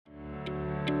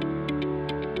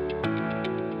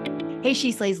Hey,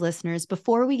 She Slays listeners,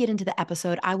 before we get into the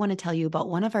episode, I want to tell you about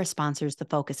one of our sponsors, the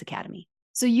Focus Academy.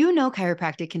 So you know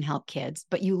chiropractic can help kids,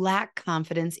 but you lack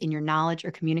confidence in your knowledge or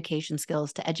communication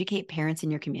skills to educate parents in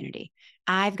your community.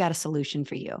 I've got a solution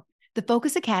for you. The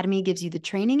Focus Academy gives you the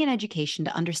training and education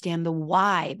to understand the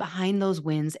why behind those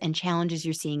wins and challenges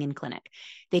you're seeing in clinic.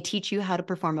 They teach you how to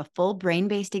perform a full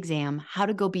brain-based exam, how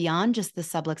to go beyond just the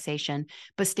subluxation,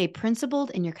 but stay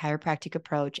principled in your chiropractic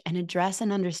approach and address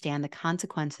and understand the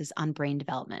consequences on brain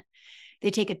development. They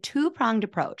take a two-pronged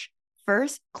approach.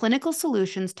 First, clinical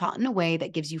solutions taught in a way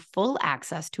that gives you full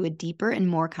access to a deeper and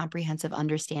more comprehensive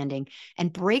understanding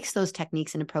and breaks those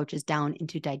techniques and approaches down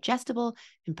into digestible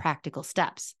and practical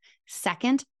steps.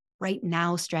 Second, right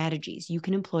now strategies you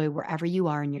can employ wherever you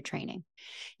are in your training.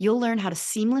 You'll learn how to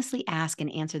seamlessly ask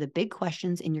and answer the big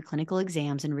questions in your clinical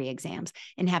exams and re-exams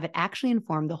and have it actually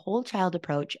inform the whole child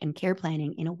approach and care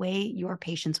planning in a way your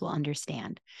patients will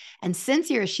understand. And since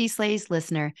you're a She Slays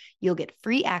listener, you'll get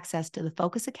free access to the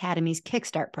Focus Academy's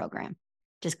Kickstart program.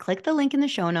 Just click the link in the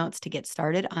show notes to get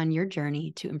started on your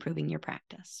journey to improving your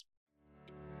practice.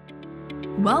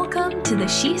 Welcome to the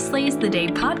She Slays the Day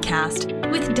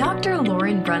podcast with Dr.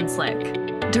 Lauren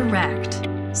Brunslick. Direct,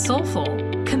 soulful,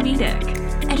 comedic,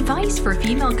 advice for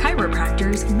female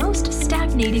chiropractors' most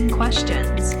stagnating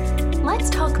questions. Let's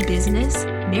talk business,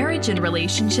 marriage and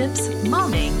relationships,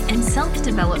 momming, and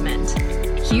self-development.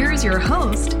 Here's your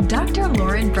host, Dr.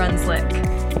 Lauren Brunslick.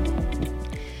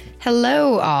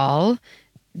 Hello, all.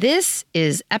 This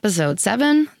is episode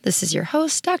 7. This is your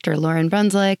host, Dr. Lauren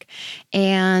Brunslick.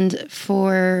 And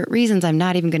for reasons I'm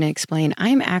not even going to explain,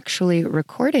 I'm actually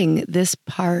recording this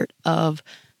part of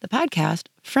the podcast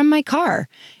from my car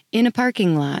in a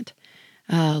parking lot.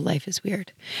 Life is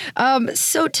weird.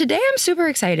 So today I'm super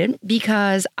excited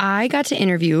because I got to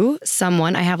interview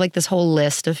someone. I have like this whole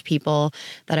list of people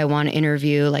that I want to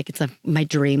interview. Like it's my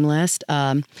dream list.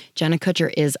 Jenna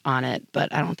Kutcher is on it,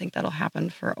 but I don't think that'll happen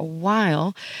for a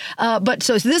while. But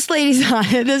so this lady's on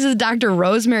it. This is Dr.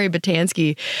 Rosemary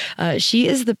Batansky. She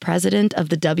is the president of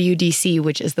the WDC,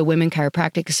 which is the Women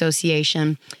Chiropractic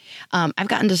Association. I've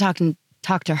gotten to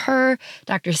talk to her,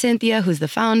 Dr. Cynthia, who's the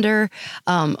founder.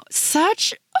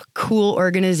 Such a cool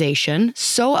organization,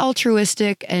 so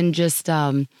altruistic and just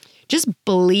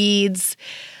bleeds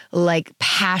like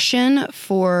passion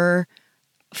for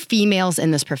females in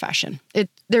this profession.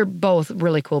 They're both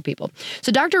really cool people.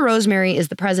 So Dr. Rosemary is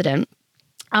the president.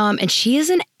 And she is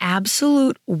an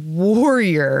absolute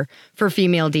warrior for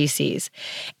female DCs.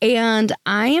 And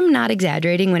I am not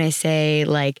exaggerating when I say,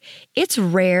 like, it's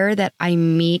rare that I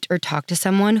meet or talk to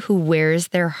someone who wears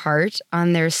their heart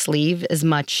on their sleeve as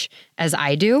much as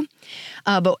I do.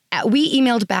 But we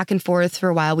emailed back and forth for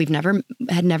a while. We've never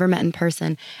met in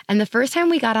person. And the first time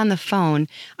we got on the phone,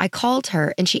 I called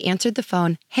her and she answered the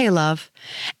phone, "Hey, love."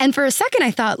 And for a second,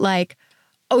 I thought, like,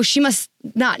 oh, she must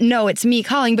not know it's me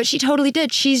calling, but she totally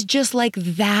did. She's just like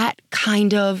that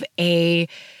kind of a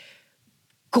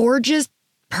gorgeous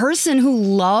person who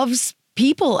loves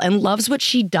people and loves what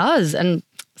she does. And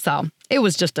so it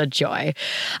was just a joy.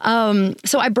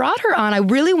 So I brought her on. I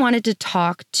really wanted to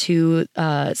talk to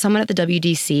someone at the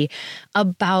WDC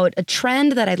about a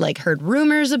trend that I'd like heard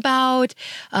rumors about.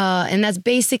 And that's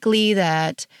basically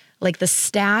that like the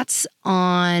stats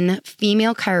on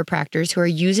female chiropractors who are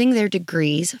using their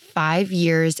degrees 5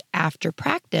 years after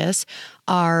practice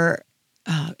are,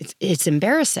 it's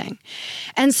embarrassing.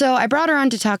 And so I brought her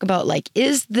on to talk about, like,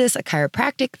 is this a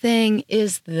chiropractic thing?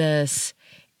 Is this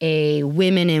a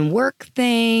women in work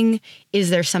thing? Is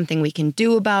there something we can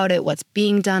do about it? What's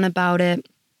being done about it?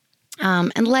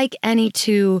 And like any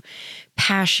two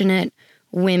passionate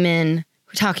women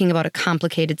talking about a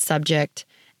complicated subject,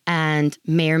 and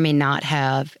may or may not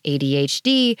have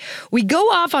ADHD, we go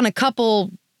off on a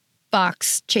couple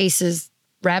fox chases,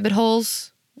 rabbit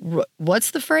holes.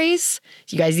 What's the phrase?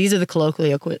 You guys, these are the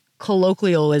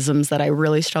colloquialisms that I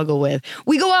really struggle with.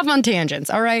 We go off on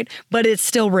tangents, all right? But it's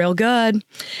still real good.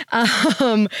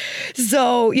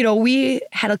 So, we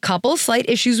had a couple slight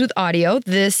issues with audio.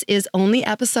 This is only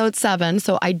episode 7.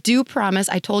 So I do promise,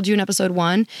 I told you in episode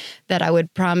 1 that I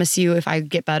would promise you if I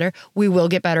get better, we will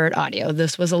get better at audio.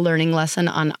 This was a learning lesson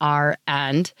on our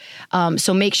end.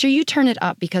 So make sure you turn it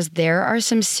up because there are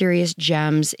some serious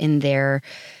gems in there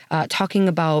talking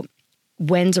about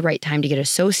when's the right time to get an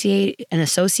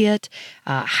associate,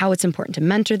 how it's important to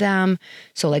mentor them.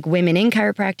 So like women in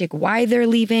chiropractic, why they're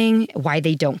leaving, why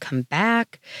they don't come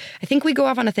back. I think we go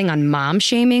off on a thing on mom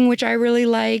shaming, which I really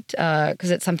liked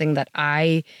because it's something that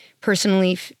I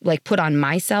personally put on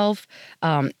myself.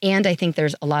 And I think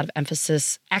there's a lot of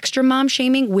emphasis, extra mom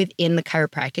shaming within the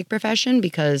chiropractic profession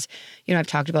because, I've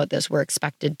talked about this. We're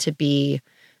expected to be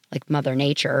like Mother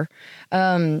Nature.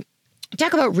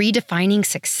 Talk about redefining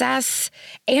success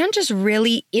and just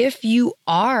really if you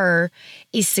are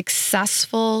a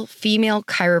successful female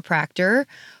chiropractor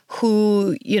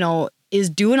who, is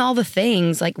doing all the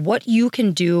things, like what you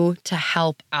can do to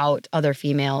help out other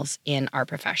females in our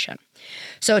profession.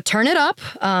 So turn it up.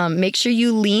 Make sure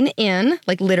you lean in,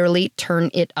 like literally turn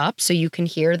it up so you can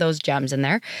hear those gems in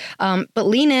there. But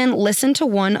lean in, listen to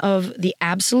one of the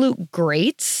absolute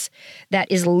greats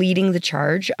that is leading the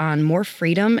charge on more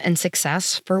freedom and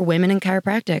success for women in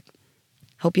chiropractic.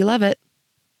 Hope you love it.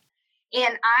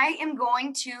 And I am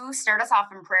going to start us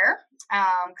off in prayer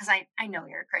because I know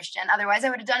you're a Christian. Otherwise, I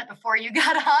would have done it before you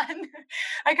got on.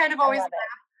 I kind of always laugh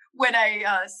when I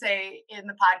say in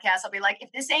the podcast, I'll be like, if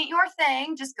this ain't your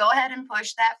thing, just go ahead and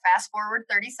push that fast forward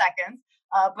 30 seconds.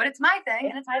 But it's my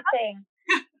thing. It's my thing.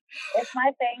 It's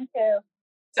my thing too.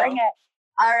 Bring it.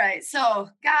 All right. So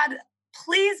God,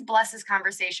 please bless this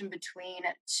conversation between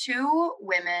two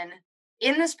women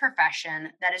in this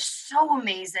profession that is so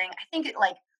amazing. I think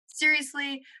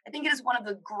seriously, I think it is one of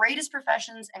the greatest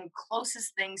professions and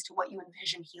closest things to what you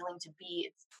envision healing to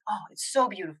be. It's so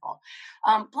beautiful.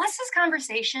 Bless this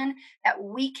conversation that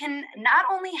we can not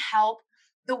only help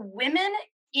the women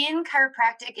in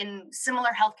chiropractic and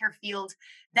similar healthcare fields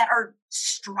that are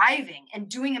striving and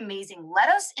doing amazing. Let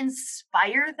us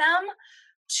inspire them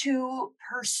to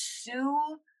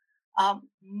pursue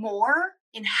more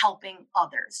in helping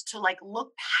others, to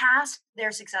look past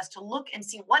their success, to look and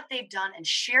see what they've done and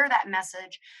share that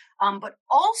message, but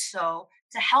also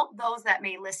to help those that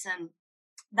may listen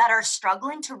that are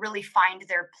struggling to really find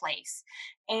their place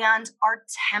and are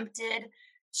tempted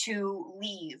to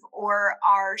leave or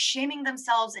are shaming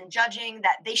themselves and judging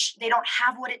that they don't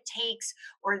have what it takes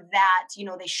or that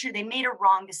they made a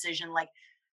wrong decision.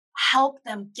 Help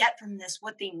them get from this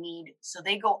what they need so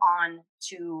they go on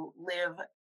to live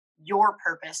your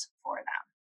purpose for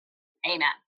them.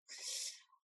 Amen.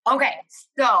 Okay,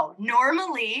 so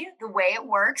normally the way it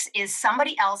works is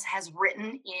somebody else has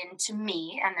written in to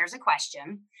me and there's a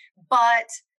question, but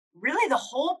really the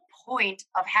whole point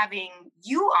of having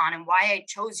you on and why I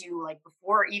chose you,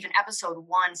 before even episode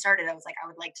 1 started, I was like, I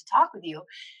would like to talk with you,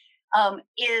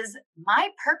 is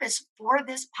my purpose for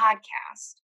this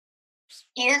podcast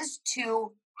is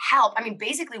to help. I mean,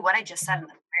 basically what I just said in the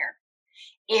prayer.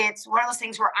 It's one of those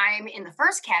things where I'm in the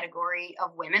first category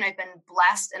of women. I've been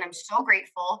blessed and I'm so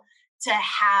grateful to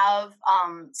have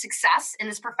success in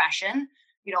this profession,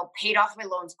 paid off my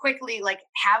loans quickly,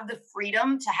 have the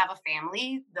freedom to have a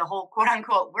family, the whole quote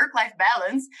unquote work-life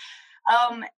balance.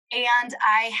 And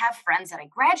I have friends that I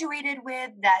graduated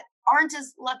with that aren't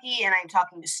as lucky. And I'm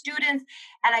talking to students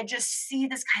and I just see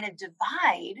this kind of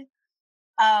divide.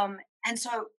 And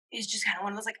so it's just kind of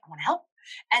one of those, I want to help.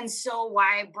 And so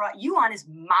why I brought you on is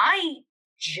my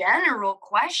general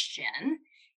question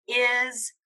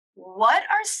is, what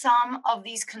are some of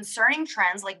these concerning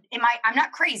trends? I'm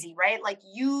not crazy, right?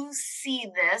 You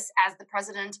see this as the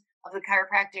president of the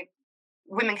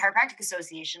Women Chiropractic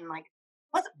Association.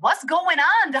 What's going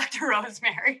on, Dr.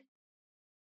 Rosemary?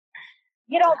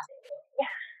 It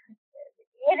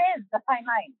is the fine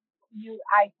line.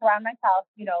 I surround myself,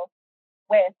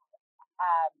 with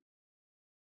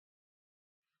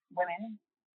women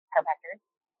chiropractors,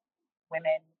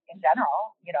 women in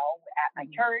general, at my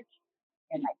church,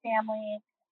 in my family,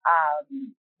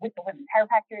 with the women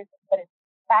chiropractors. But it's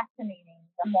fascinating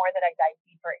the more that I dive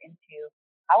deeper into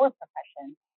our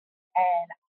profession, and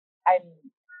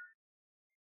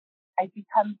I've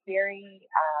become very,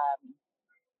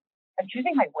 I'm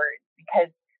choosing my words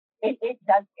because it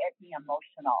does get me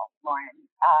emotional, Lauren.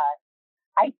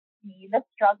 I see the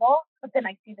struggle, but then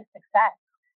I see the success.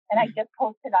 And I just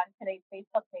posted on today's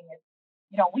Facebook thing is,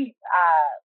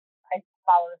 I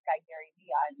follow this guy, Gary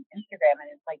Vee, on Instagram, and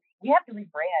it's we have to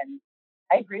rebrand.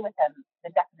 I agree with him,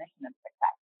 the definition of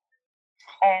success.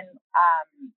 And,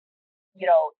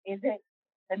 is it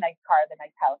the nice car, the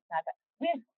nice house? Not that.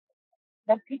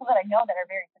 The people that I know that are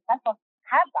very successful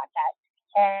have got that.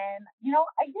 And,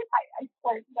 I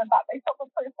swear to God, bought myself a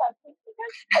purse last week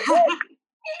because I did.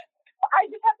 I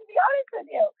just have to be honest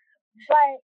with you.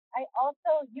 But I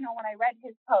also, when I read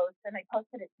his post and I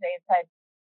posted it today, it said,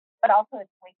 but also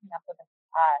it's waking up with a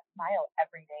smile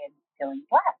every day and feeling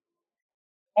blessed.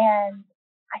 And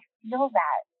I feel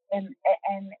that. And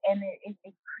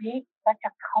it creates such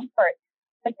a comfort.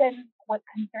 But then what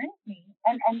concerns me,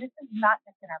 and this is not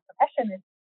just in our profession, is,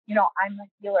 I'm the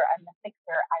healer, I'm the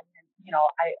fixer, I'm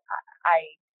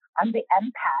the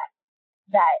empath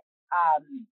that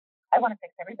I want to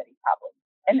fix everybody's problems.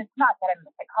 And it's not that I'm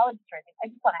a psychologist or anything. I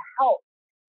just want to help.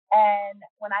 And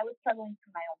when I was struggling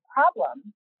through my own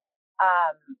problems,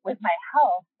 with my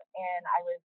health, and I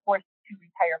was forced to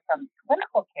retire from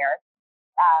clinical care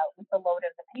with the load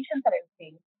of the patients that I was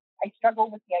seeing. I struggled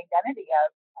with the identity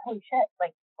of, holy shit,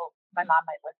 like, well, my mom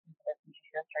might listen to this and she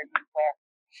just heard me swear.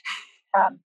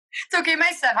 It's okay.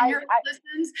 My 7-year-old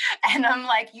listens, and I'm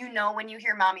like, when you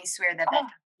hear mommy swear, that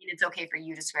doesn't mean it's okay for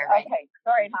you to swear, right? Okay,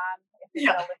 sorry, Mom, if you're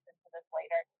going to listen to this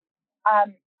later.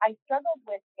 I struggled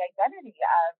with the identity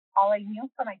of, all I knew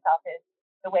for myself is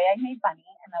the way I made money,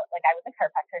 and like I was a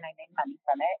chiropractor and I made money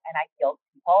from it, and I healed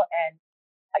people, and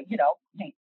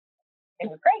it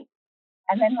was great.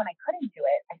 And then when I couldn't do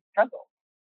it, I struggled.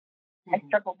 I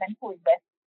struggled mentally with,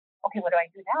 okay, what do I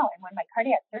do now? And when my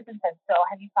cardiac surgeon said, so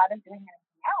have you thought of doing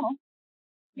anything else?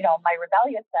 My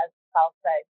rebellious self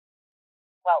said,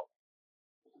 well,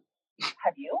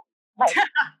 have you? Like,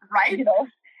 right? Oh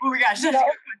my gosh.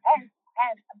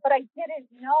 But I didn't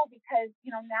know because,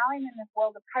 now I'm in this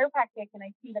world of chiropractic and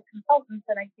I see the consultants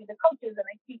and I see the coaches and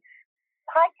I see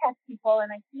podcast people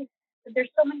and I see that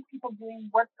there's so many people doing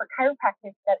work for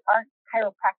chiropractic that aren't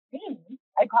chiropractic,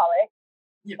 I call it.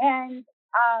 Yeah. And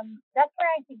that's where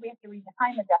I think we have to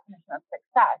redefine the definition of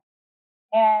success.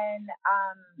 And,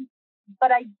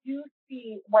 but I do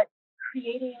see what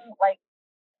creating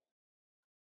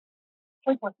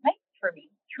what's nice for me,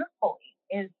 truthfully,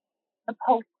 is the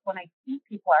post when I see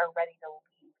people are ready to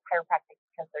leave chiropractic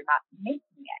because they're not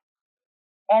making it.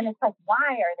 And it's like,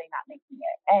 why are they not making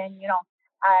it? And, you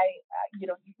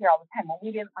hear all the time, well,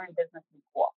 we didn't learn business in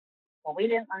school. Well, we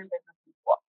didn't learn business in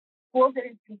school. School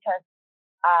didn't teach us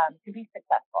to be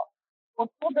successful. Well,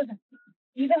 school doesn't,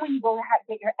 even when you go to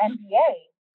get your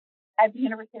MBA at the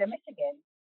University of Michigan,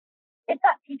 it's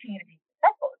not teaching you to be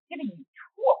successful. It's giving you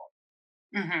tools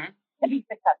to be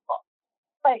successful.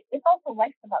 But it's also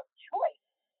life's about choice.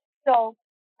 So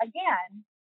again,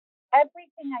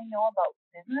 everything I know about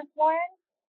business, Lauren,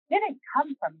 didn't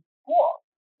come from school.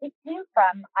 It came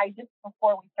from,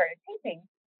 before we started taping,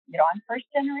 I'm first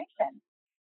generation.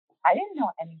 I didn't know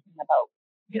anything about,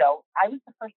 I was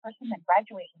the first person that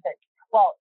graduated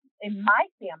in my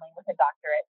family with a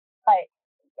doctorate, but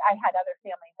I had other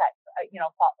families that,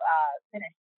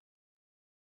 finished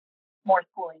more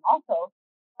schooling also.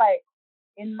 But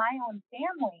in my own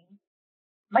family,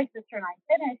 my sister and I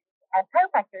finished as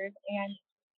chiropractors, and,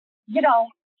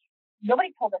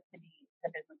 nobody told us to be the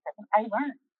business person. I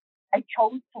learned. I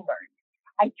chose to learn.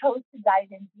 I chose to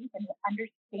dive in deep and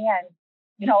understand,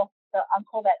 the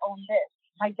uncle that owned this,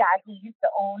 my dad who used to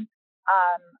own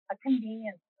a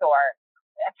convenience store,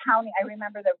 accounting. I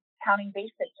remember the accounting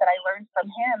basics that I learned from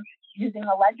him using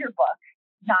a ledger book,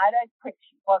 not a quick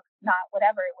sheet book, not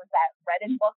whatever. It was that red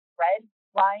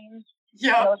lines.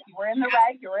 Yeah. If you were in the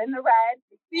red, you were in the red.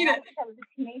 I think I was a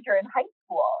teenager in high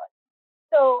school.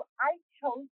 So I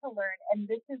chose to learn, and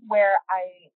this is where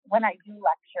when I do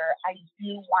lecture, I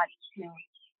do want to,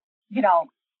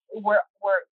 we're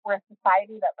a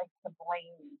society that likes to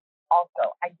blame.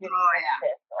 Also, I didn't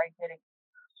get this, or I didn't.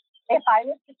 If I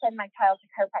was to send my child to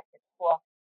chiropractic school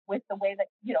with the way that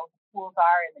the schools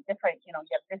are and the different, you have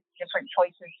different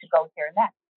choices to go here and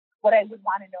that, what I would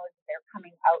want to know is that they're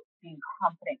coming out being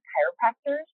confident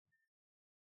chiropractors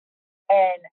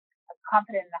and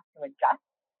confident enough to adjust.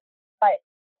 But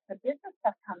the business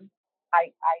stuff comes,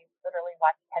 I literally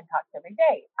watch TED Talks every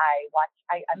day.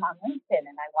 I'm on LinkedIn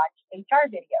and I watch HR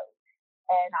videos,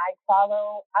 and I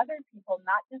follow other people,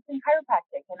 not just in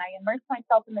chiropractic, and I immerse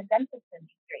myself in the dental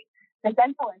industry, and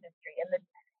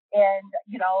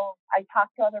I talk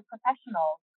to other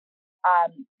professionals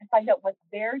to find out what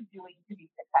they're doing to be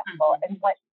successful and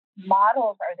what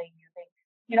models are they using.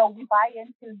 We buy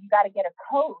into, you got to get a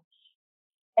coach.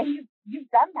 And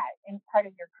you've done that in part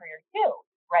of your career too,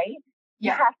 right?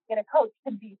 Yeah. You have to get a coach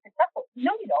to be successful.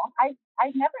 No, you don't.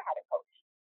 I've never had a coach,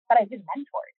 but I've been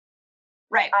mentored.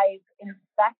 Right. I've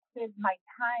invested my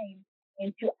time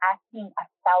into asking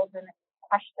 1,000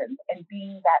 questions and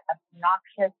being that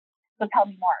obnoxious. So tell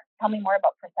me more. Tell me more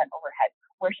about percent overhead.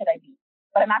 Where should I be?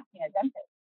 But I'm asking a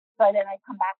dentist. So then I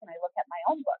come back and I look at my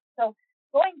own book. So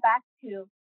going back to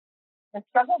the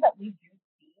struggle that we do,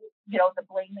 the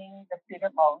blaming, the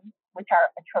student loans, which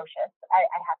are atrocious, I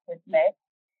have to admit.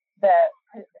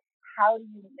 How do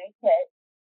you make it?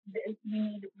 We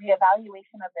need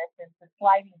reevaluation of this as the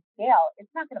sliding scale.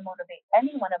 It's not going to motivate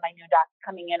any one of my new docs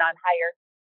coming in on hire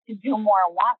to do more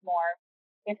and want more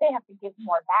if they have to give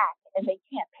more back and they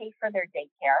can't pay for their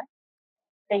daycare,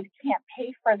 they can't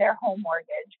pay for their home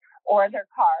mortgage or their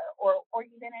car or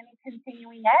even any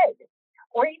continuing ed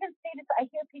or even state. I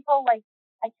hear people like,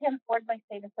 I can't afford my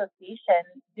state association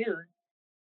dues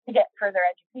to get further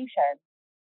education.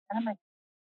 And I'm like,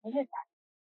 what is that?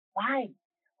 Why?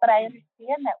 But I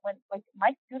understand that when, like,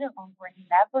 my student loans were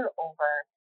never over,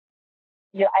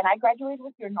 and I graduated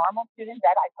with your normal student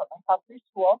debt. I put myself through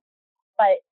school,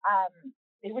 but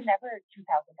they were never $2,000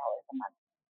 a month,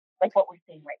 like what we're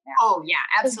seeing right now. Oh yeah,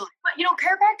 absolutely. But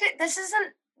chiropractic, this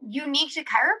isn't unique to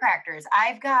chiropractors. I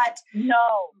have a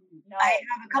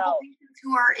couple patients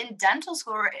who are in dental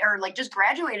school or like just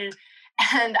graduated,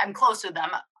 and I'm close with them.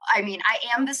 I mean, I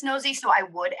am this nosy, so I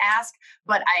would ask,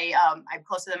 but I'm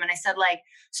close to them, and I said, like,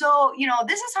 so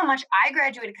this is how much I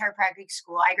graduated chiropractic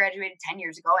school. I graduated 10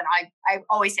 years ago, and I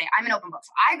always say I'm an open book.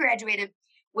 So I graduated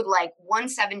with like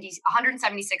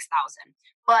 176,000,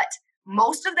 but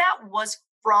most of that was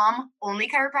from only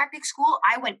chiropractic school.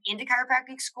 I went into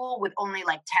chiropractic school with only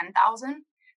like 10,000,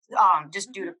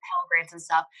 just due to Pell Grants and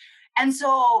stuff. And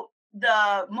so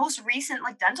the most recent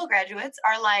like dental graduates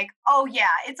are like, oh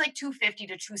yeah, it's like 250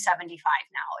 to 275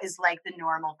 now is like the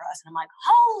normal for us. And I'm like,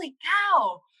 holy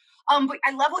cow. But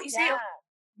I love what you say.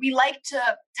 We like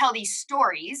to tell these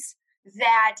stories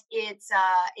that it's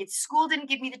school didn't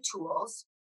give me the tools.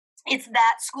 It's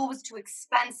that school was too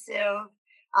expensive.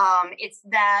 It's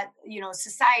that,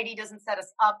 society doesn't set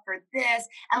us up for this.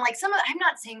 And like I'm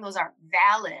not saying those aren't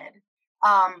valid.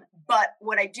 But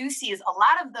what I do see is a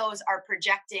lot of those are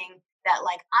projecting that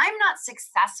like, I'm not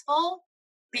successful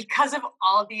because of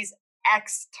all these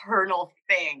external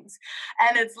things.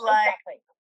 And it's like,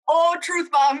 oh,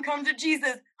 truth bomb, come to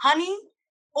Jesus, honey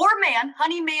or man,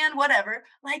 honey, man, whatever.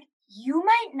 Like you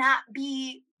might not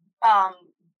be,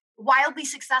 wildly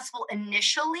successful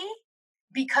initially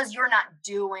because you're not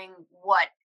doing what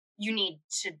you need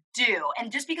to do.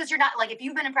 And just because you're not, like, if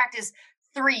you've been in practice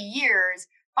 3 years,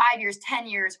 5 years, 10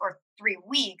 years, or 3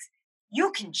 weeks,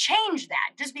 you can change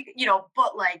that just because,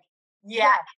 but like,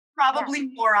 probably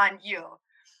more on you.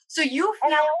 So you feel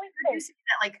that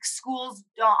like schools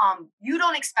don't, you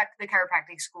don't expect the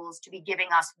chiropractic schools to be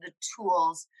giving us the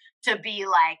tools to be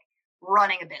like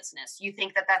running a business. You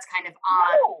think that that's kind of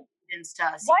on students to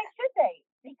why should they?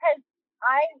 Because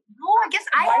I guess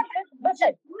I have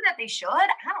to do that. They should.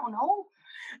 I don't know.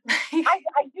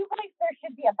 I do believe there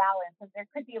should be a balance. And there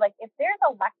could be like, if there's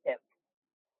elective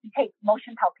to take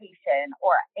motion palpation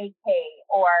or AK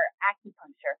or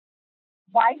acupuncture,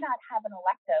 why not have an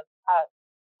elective, a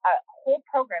whole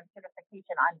program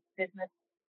certification on business,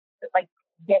 like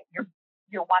get your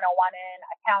 101 in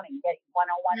accounting, get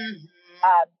 101 in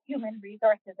human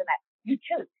resources, and that you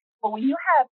choose. But when you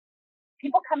have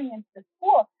people coming into the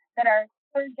school that are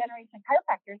third generation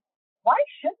chiropractors, why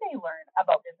should they learn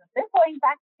about business? They're going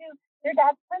back to their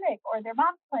dad's clinic or their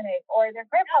mom's clinic or their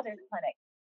grandfather's clinic.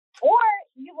 Or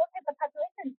you look at the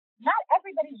population, not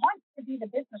everybody wants to be the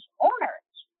business owner.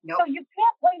 Nope. So you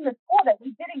can't blame the school that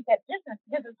we didn't get business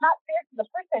because it's not fair to the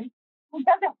person who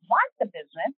doesn't want the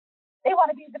business. They want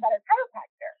to be the better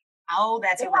chiropractor. Oh,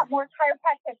 that's They want more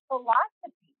chiropractic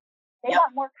philosophy. They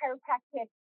want more chiropractic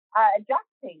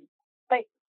adjusting.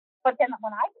 But then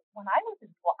when I was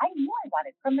in school, I knew I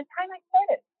wanted, from the time I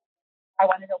started, I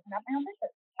wanted to open up my own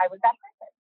business. I was that person.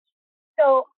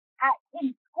 So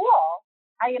in school,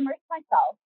 I immersed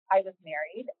myself. I was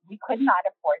married. We could not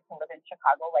afford to live in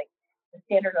Chicago like the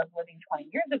standard of living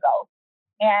 20 years ago.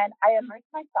 And I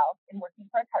immersed myself in working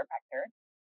for a chiropractor.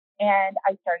 And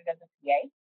I started as a CA.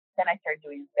 Then I started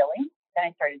doing billing.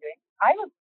 I was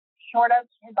short of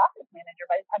his office manager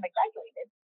by the time I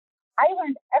graduated. I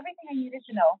learned everything I needed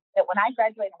to know that when I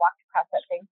graduated and walked across that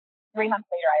thing, 3 months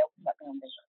later, I opened up my own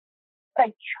business. But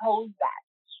I chose that.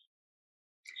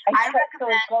 I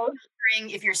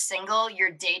recommend if you're single, your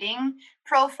dating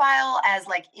profile as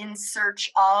like in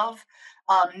search of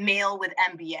male with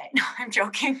MBA. No, I'm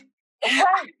joking.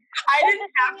 Right.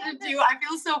 I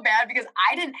feel so bad because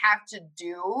I didn't have to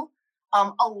do a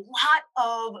lot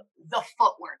of the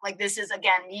footwork. Like this is,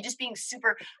 again, me just being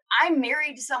super, I'm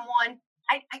married to someone.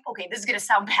 Okay, this is going to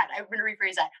sound bad. I'm going to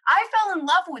rephrase that. I fell in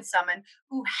love with someone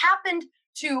who happened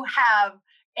to have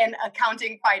an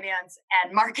accounting, finance,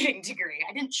 and marketing degree.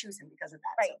 I didn't choose him because of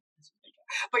that. Right. So,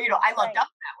 but, I lucked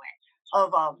out that way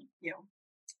of,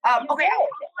 okay.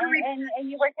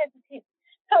 And you worked as a team.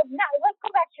 So now let's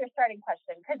go back to your starting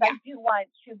question because I do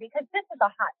want to, because this is a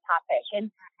hot topic.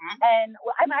 And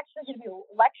I'm actually going to be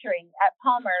lecturing at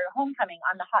Palmer Homecoming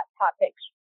on the hot topics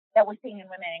that we're seeing in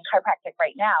women in chiropractic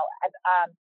right now.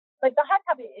 But the hot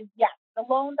topic is, yes, the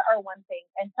loans are one thing,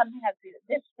 and something has to do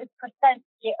this percent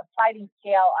sliding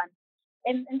scale on,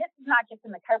 and this is not just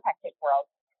in the chiropractic world.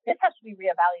 This has to be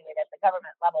reevaluated at the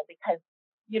government level because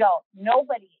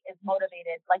nobody is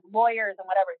motivated, like lawyers and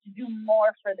whatever, to do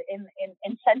more for the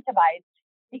incentivized,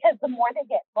 because the more they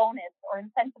get bonus or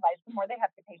incentivized, the more they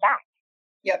have to pay back.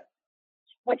 Yep.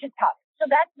 Which is tough. So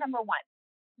that's number one.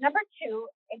 number two,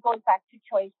 it goes back to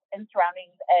choice and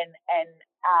surroundings, and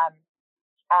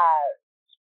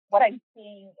what I'm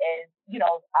seeing is,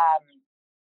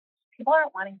 people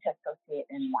aren't wanting to associate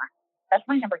anymore. That's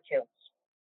my number two.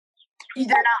 They're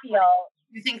not.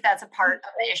 You think that's a part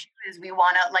of the issue? Is we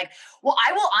want to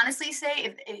I will honestly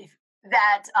say if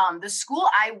that the school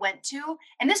I went to,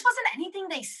 and this wasn't anything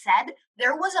they said,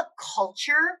 there was a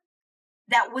culture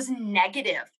that was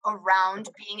negative around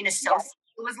being an associate. Yes.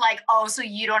 It was like, oh, so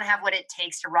you don't have what it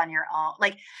takes to run your own.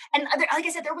 And like I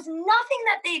said, there was nothing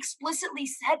that they explicitly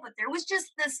said, but there was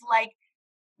just this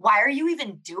why are you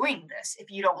even doing this if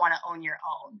you don't want to own your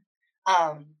own?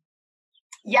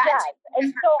 Yes.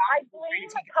 And so I blame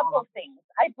a couple of things.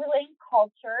 I blame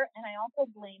culture, and I also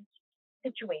blame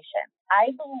situation.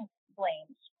 I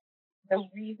blame the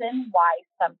reason why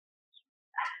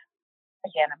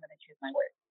again, I'm going to choose my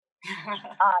words.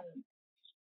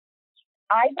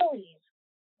 I believe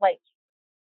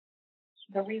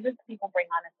the reasons people bring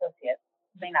on associates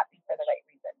may not be for the right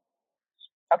reason.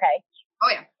 Okay? Oh,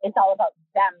 yeah. It's all about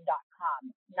them.com,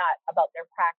 not about their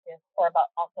practice or about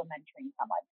also mentoring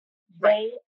someone.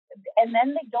 Right. And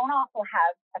then they don't also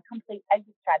have a complete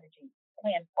exit strategy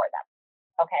planned for them.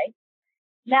 Okay?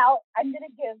 Now, I'm going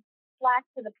to give slack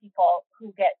to the people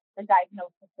who get the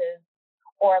diagnoses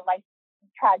or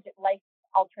tragic,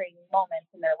 life-altering moments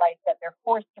in their life that they're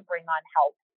forced to bring on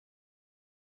help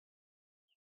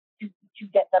to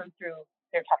get them through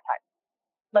their tough times.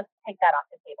 Let's take that off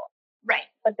the table. Right.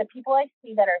 But the people I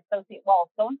see that are associate,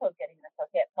 so-and-so's getting an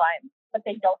associate, but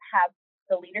they don't have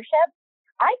the leadership.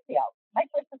 I failed. My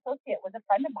first associate was a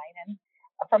friend of mine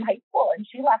from high school, and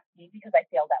she left me because I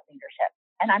failed at leadership.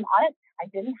 And I'm honest, I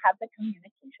didn't have the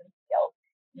communication skills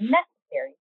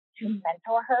necessary to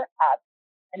mentor her up.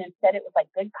 And instead, it was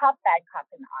like good cop, bad cop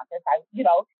in the office.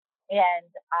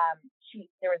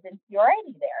 There was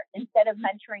inferiority there. Instead of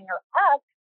mentoring her up,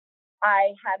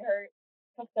 I had her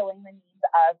fulfilling the needs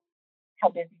of how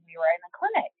busy we were in the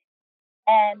clinic.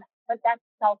 But that's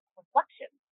self-reflection,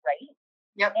 right?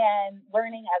 Yep. And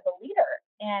learning as a leader.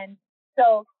 And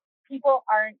so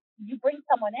you bring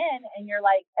someone in and you're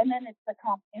like, and then it's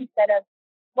instead of,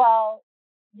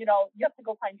 you have to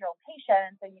go find your own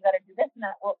patients and you got to do this and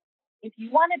that. Well, if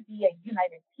you want to be a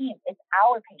united team, it's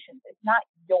our patients. It's not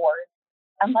yours.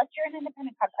 Unless you're an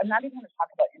independent contractor. I'm not even going to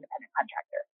talk about independent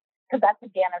contractor because that's,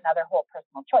 again, another whole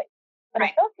personal choice. But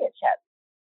right. Associateship,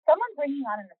 someone bringing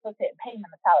on an associate and paying them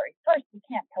a salary. First, you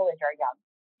can't pillage our young.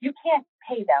 You can't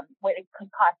pay them what it could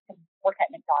cost to work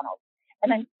at McDonald's. And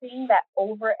I'm seeing that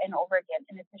over and over again.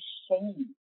 And it's a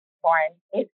shame, Lauren.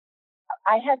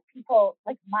 I have people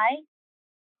like my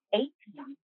 18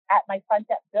 at my front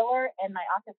desk biller and my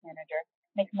office manager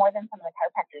make more than some of the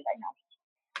chiropractors I know.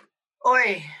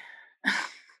 Oi.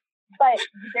 But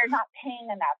they're not paying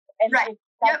enough. And right. It's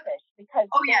selfish because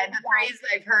the phrase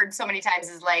I've heard so many times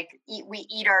is we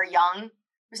eat our young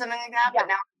or something like that. Yeah.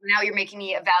 But now you're making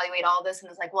me evaluate all this, and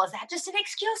it's like, well, is that just an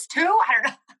excuse too? I don't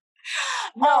know.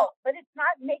 No, but it's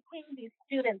not making these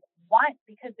students want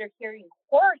because they're hearing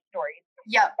horror stories.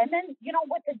 Yeah. And then,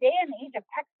 with the day and age of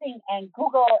texting and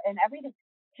Google and everything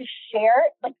to share,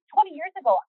 like 20 years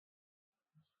ago,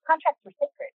 contracts were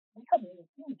sacred. We couldn't even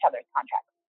see each other's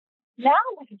contracts. Now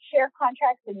we can share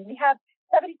contracts, and we have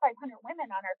 7,500 women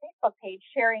on our Facebook page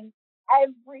sharing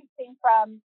everything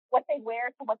from what they wear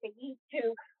to what they eat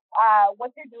to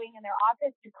what they're doing in their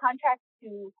office to contracts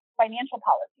to financial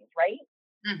policies, right?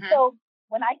 Mm-hmm. So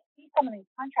when I see some of these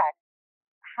contracts,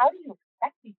 how do you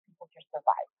expect these people to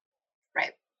survive?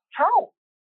 Right. How?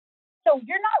 So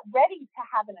you're not ready to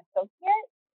have an associate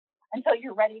until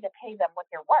you're ready to pay them what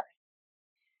they're worth.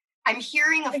 I'm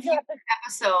hearing a few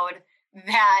episode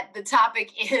that the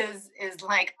topic is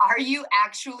like, are you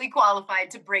actually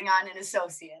qualified to bring on an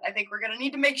associate? I think we're going to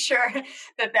need to make sure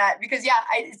that because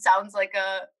it sounds like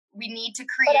we need to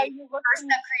create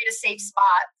a safe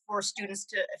spot for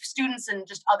students and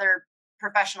just other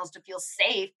professionals to feel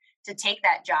safe to take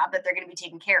that job that they're going to be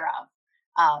taken care of.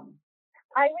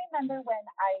 I remember when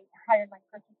I hired my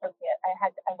first associate,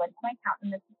 I went to my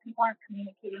accountant. This is people aren't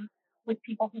communicating with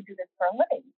people who do this for a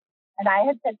living. And I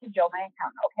had said to Joe, my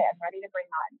accountant, okay, I'm ready to bring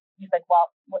on. He's like, well,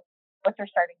 what's your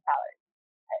starting salary?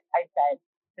 I said,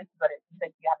 this is what it is. He's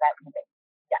like, do you have that in the bank?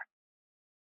 Yeah.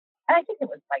 And I think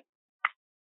it was like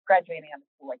graduating out of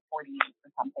school, like 48 or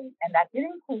something. And that did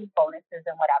include bonuses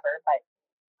and whatever, but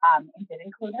it did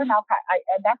include her malpractice.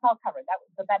 And that's all covered. That was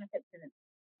the benefits didn't.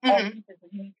 Mm-hmm. And he says, well,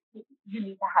 you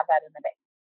need to have that in the bank.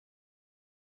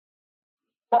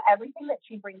 So everything that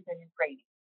she brings in is gravy.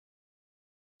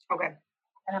 Okay.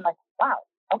 And I'm like, wow,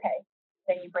 okay.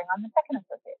 Then you bring on the second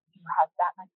associate. You have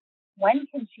that much. When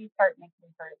can she start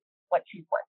making her what she's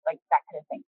worth, like that kind of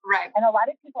thing. Right. And a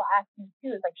lot of people ask me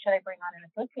too, is like, should I bring on an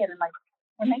associate? And like,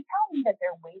 when they tell me that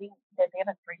they're waiting, that they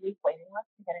have a 3-week waiting list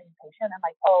to get a new patient, I'm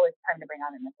like, oh, it's time to bring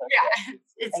on an associate.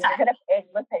 Yeah, it's and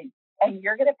time.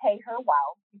 You're gonna pay her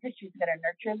well because she's gonna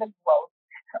nurture the growth.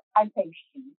 I'm saying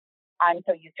she. I'm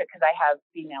so used to it because I have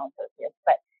female associates,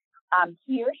 but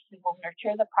he or she will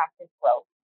nurture the practice growth,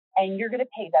 and you're gonna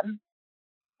pay them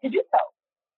to do so.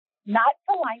 Not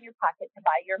to line your pocket to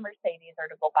buy your Mercedes or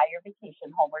to go buy your vacation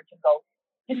home or to go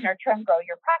to nurture and grow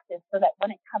your practice, so that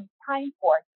when it comes time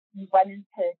for you run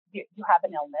into you have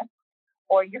an illness,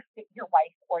 or your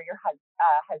wife or your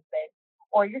husband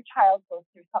or your child goes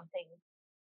through something,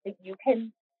 that you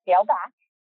can scale back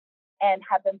and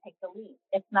have them take the lead.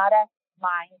 It's not a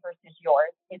mine versus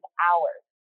yours. It's ours.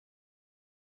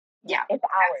 Yeah. It's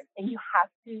ours. And you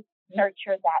have to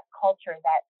nurture that culture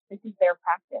that this is their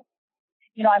practice.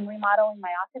 You know, I'm remodeling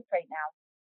my office right now.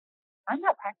 I'm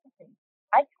not practicing.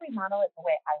 I can remodel it the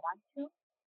way I want to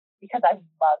because I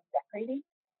love decorating.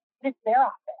 But it's their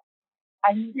office.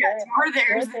 I mean, they're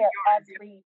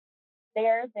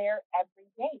there every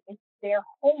day. It's their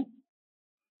home.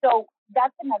 So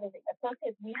that's another thing.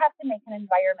 Associates, we have to make an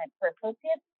environment for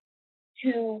associates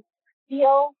to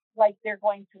feel like they're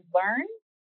going to learn,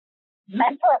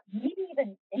 mentor, maybe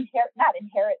even not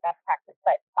inherit best practice,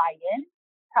 but buy in.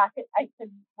 Profit. I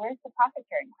said, where's the profit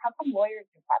sharing? How come lawyers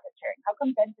do profit sharing? How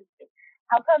come dentists do?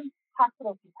 How come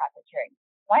hospitals do profit sharing?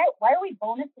 Why are we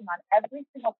bonusing on every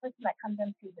single person that comes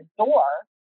in through the door?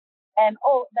 And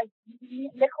like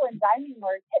nickel and diming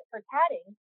or tit for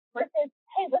tatting versus,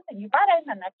 hey, listen, you brought in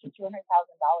an extra $200,000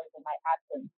 in my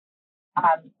absence.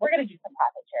 We're going to do some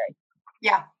profit sharing.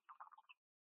 Yeah.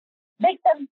 Make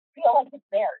them feel like it's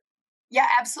theirs. Yeah,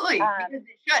 absolutely. Because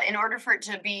they should. In order for it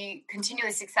to be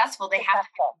continually successful, they have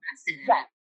to be invested in it.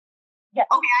 Yeah.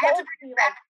 Okay, I have to bring it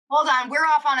back. Hold on, we're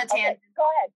off on a tangent. Okay, go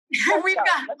ahead. We've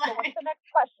got. What's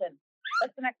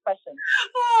the next question?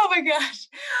 Oh my gosh.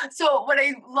 So what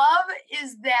I love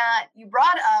is that you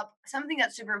brought up something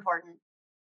that's super important.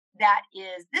 That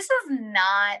is, this is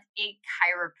not a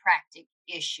chiropractic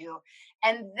issue.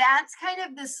 And that's kind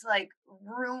of this like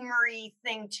rumory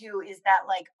thing too, is that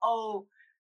like, oh,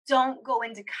 don't go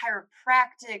into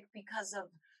chiropractic because of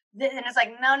this. And it's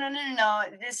like, no.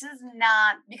 This is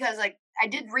not, because like I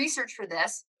did research for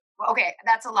this. Okay,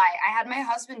 that's a lie. I had my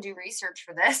husband do research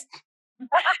for this.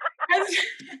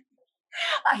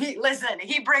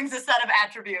 He brings a set of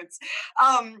attributes.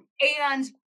 And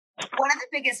one of the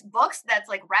biggest books that's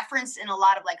like referenced in a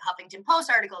lot of like Huffington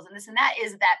Post articles and this and that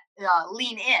is that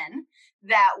Lean In,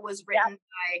 that was written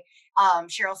by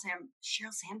Sheryl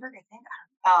Sandberg, I think.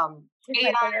 She's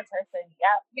my favorite person.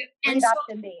 Yep. And so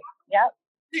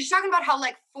she's talking about how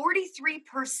like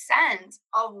 43%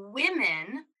 of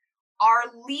women are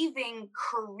leaving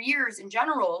careers in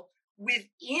general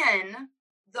within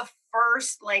the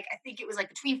first, like, I think it was like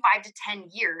between 5 to 10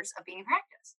 years of being in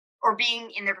practice or being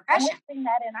in their profession.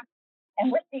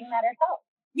 And we're seeing that ourselves.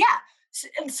 Yeah.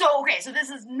 So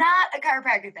this is not a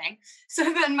chiropractic thing. So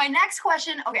then my next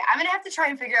question, okay, I'm going to have to try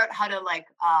and figure out how to like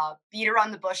beat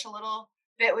around the bush a little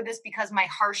bit with this because my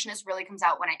harshness really comes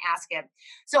out when I ask it.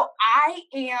 So I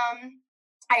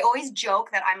always joke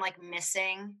that I'm like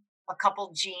missing a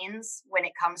couple genes when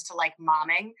it comes to like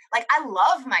momming. Like I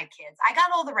love my kids. I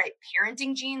got all the right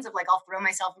parenting genes of like, I'll throw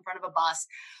myself in front of a bus,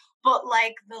 but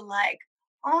like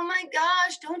oh my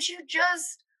gosh, don't you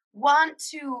just want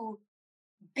to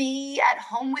be at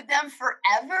home with them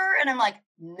forever? And I'm like,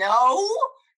 no,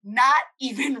 not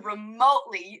even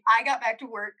remotely. I got back to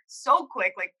work so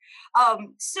quick. Like,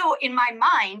 so in my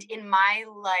mind,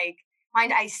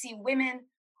 I see women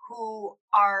who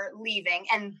are leaving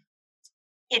and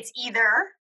it's either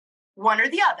one or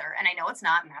the other. And I know it's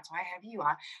not, and that's why I have you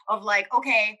on, of like,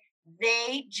 okay,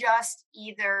 they just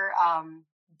either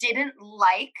didn't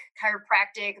like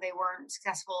chiropractic. They weren't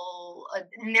successful.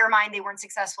 In their mind, they weren't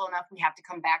successful enough. We have to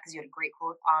come back because you had a great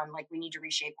quote on like, we need to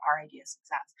reshape our idea of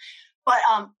success. But,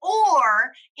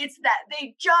 or it's that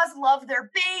they just love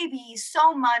their baby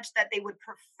so much that they would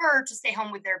prefer to stay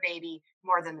home with their baby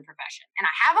more than the profession. And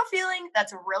I have a feeling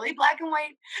that's a really black and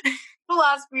white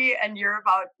philosophy. And you're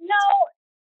about. No,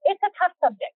 it's a tough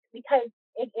subject because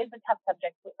it is a tough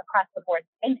subject across the board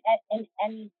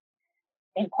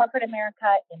in corporate America,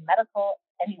 in medical,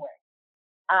 anywhere.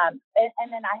 And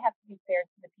then I have to be fair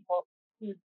to the people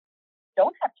who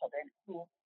don't have children, who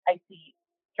I see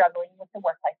struggling with the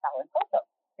work-life balance also.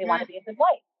 They want to be a good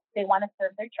wife. They want to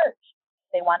serve their church.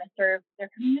 They want to serve their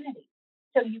community.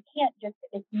 So you can't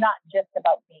it's not just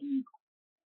about being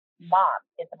mom.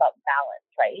 It's about balance,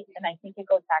 right? And I think it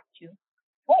goes back to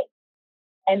choice.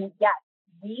 And yes,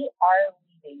 we are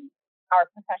leaving our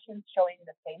profession's showing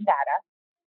the same data.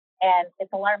 And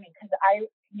it's alarming because can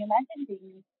you imagine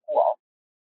being in school?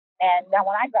 And now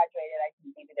when I graduated, I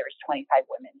think maybe there was 25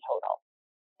 women total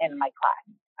in my class.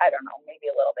 I don't know, maybe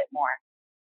a little bit more.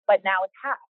 But now it's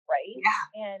half, right?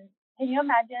 Yeah. And can you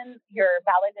imagine your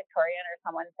valedictorian or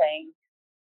someone saying,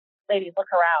 ladies,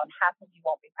 look around, half of you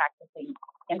won't be practicing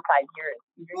in 5 years.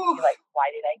 You'd just be like,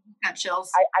 why did I? Got chills.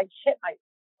 I shit my,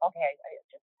 okay, I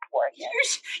just swore again.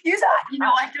 You know,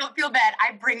 I don't feel bad.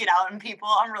 I bring it out in people.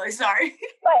 I'm really sorry.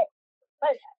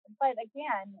 But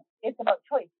again, it's about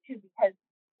choice too, because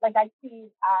like I see,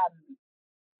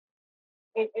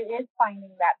 it is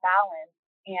finding that balance.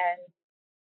 And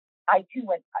I too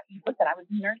went, listen, I was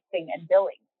nursing and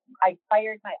billing. I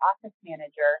fired my office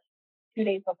manager 2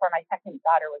 days before my second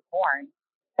child was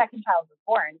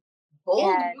born.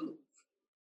 Bold and move.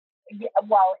 yeah,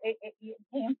 well, it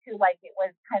came to like, it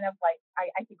was kind of like, I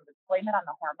think it was blame it on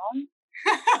the hormones.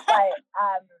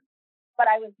 but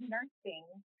I was nursing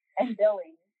and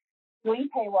billing,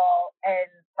 doing payroll, and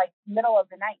like middle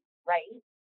of the night, right?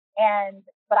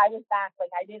 But I was back,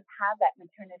 like I didn't have that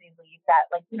maternity leave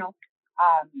that, like,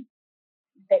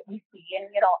 that we see.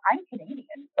 And, I'm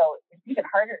Canadian, so it's even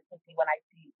harder to see when I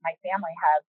see my family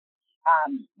have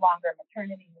longer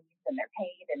maternity leaves and they're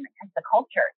paid, and it's the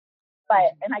culture.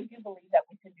 But, and I do believe that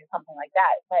we should do something like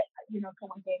that. But,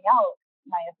 so when Danielle,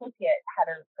 my associate,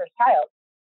 had her first child,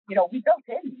 we built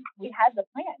in, we had the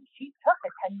plan. She took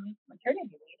a 10-week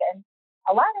maternity leave, and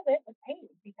a lot of it was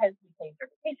paid because we saved her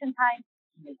vacation time.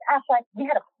 We used Affleck. We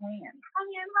had a plan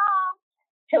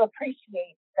to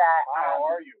appreciate that. How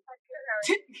are you?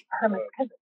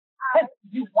 Because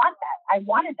you want that. I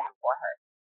wanted that for her.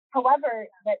 However,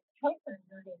 the choice of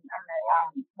moving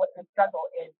and what the struggle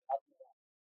is,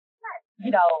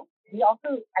 we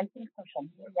also, I think social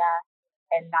media,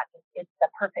 and not just, it's the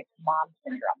perfect mom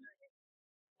syndrome.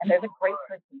 And there's a great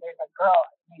person. There's a girl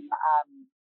named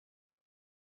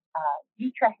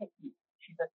Vitra Hickey.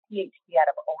 She's a PhD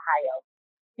out of Ohio.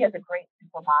 She has a great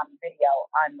super mom video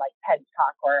on like TED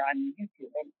Talk or on YouTube.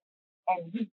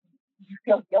 And you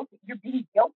feel guilty. You're being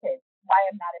guilted. Why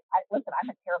I'm not, listen,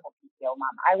 I'm a terrible PCO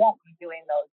mom. I won't be doing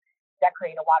those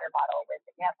decorate a water bottle with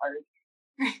antlers,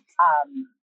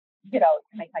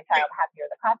 to make my child happy or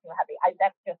the costume happy.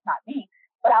 That's just not me.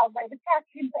 But I'll write a text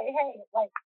and say, hey,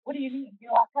 like, what do you need? Do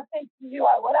you want cupcakes? Do you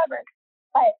want whatever?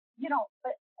 But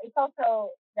it's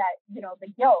also that, the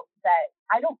guilt that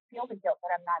I don't feel the guilt that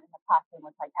I'm not in the classroom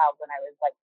with my child when I was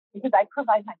like, because I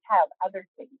provide my child other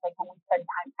things, like when we spend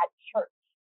time at church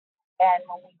and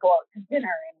when we go out to dinner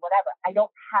and whatever. I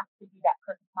don't have to be that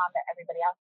perfect mom that everybody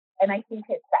else. And I think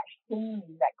it's that shame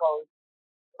that goes,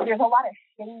 there's a lot of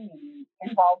shame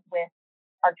involved with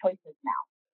our choices now.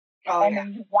 And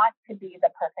then you want to be the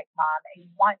perfect mom, and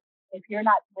you want, if you're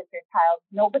not with your child,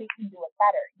 nobody can do it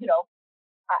better.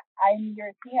 I'm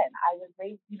European. I was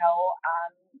raised,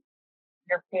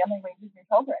 your family raises your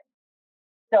children.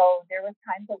 So there was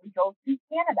times that we drove to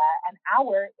Canada an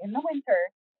hour in the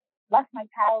winter, left my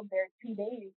child there 2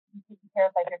 days to be taken care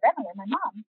of by their grandmother, my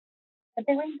mom. But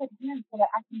they were in good hands so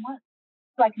that I can work,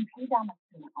 so I can pay down my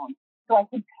student loan, so I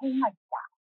can pay my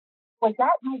staff. Was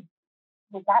that my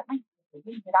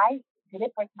decision? Did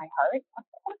it break my heart? Of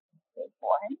course it did,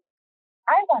 Lauren.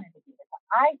 I wanted to do this.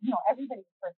 Everybody's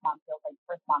first mom feels like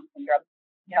first mom syndrome.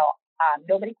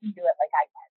 Nobody can do it like I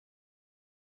can.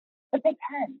 But they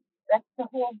can. That's the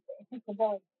whole, it takes a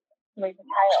village to raise a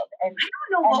child. And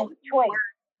I don't know what choice.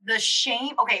 The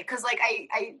shame. Okay, because like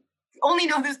I only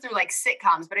know this through like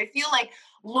sitcoms, but I feel like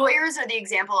lawyers are the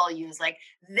example I'll use. Like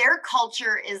their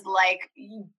culture is like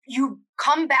you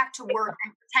come back to work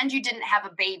and pretend you didn't have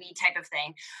a baby type of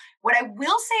thing. What I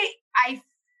will say, I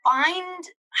find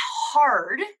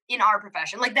hard in our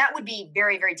profession, like that would be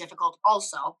very, very difficult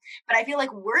also. But I feel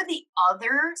like we're the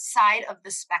other side of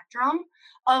the spectrum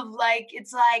of like,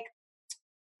 it's like,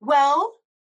 well,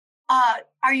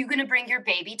 are you going to bring your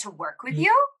baby to work with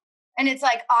you? And it's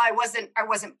like, oh, I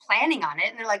wasn't planning on it.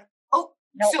 And they're like, oh,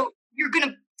 no. So your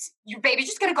baby's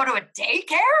just going to go to a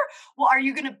daycare? Well, are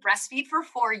you going to breastfeed for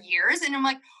 4 years? And I'm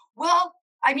like, well,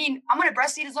 I mean, I'm going to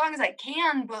breastfeed as long as I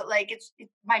can, but like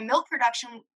my milk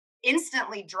production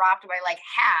instantly dropped by like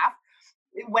half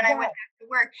when I went back to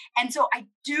work. And so I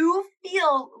do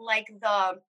feel like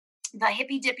the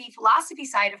hippy dippy philosophy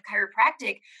side of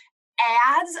chiropractic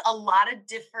adds a lot of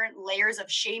different layers of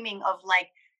shaming of like,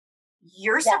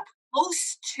 you're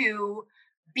supposed to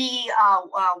be,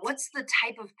 what's the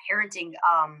type of parenting?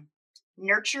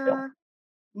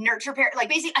 Nurture parent, like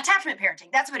basically attachment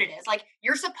parenting. That's what it is. Like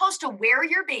you're supposed to wear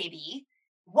your baby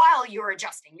while you're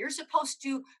adjusting. You're supposed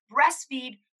to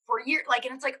breastfeed for years, like,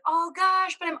 and it's like, oh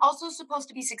gosh, but I'm also supposed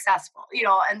to be successful, you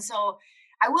know? And so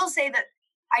I will say that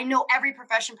I know every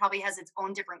profession probably has its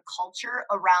own different culture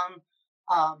around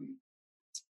um,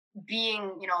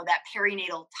 being, you know, that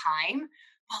perinatal time.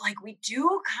 But like we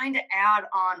do kind of add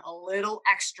on a little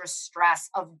extra stress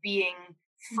of being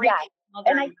Yes. freaking mother.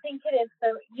 And I think it is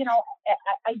the, you know,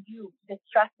 I do, the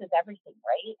stress is everything,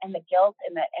 right? And the guilt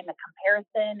and the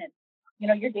comparison and, you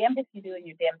know, you're damned if you do and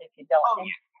you're damned if you don't. Oh, And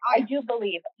yeah. Oh, I do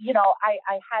believe, you know, I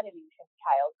had an anxious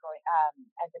child growing,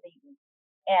 as a baby,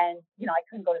 and, you know, I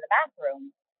couldn't go to the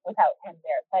bathroom without him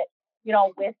there. But, you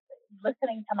know, with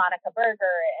listening to Monica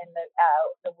Berger and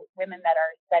the women that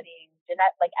are studying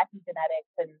like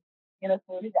epigenetics and, you know,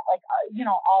 you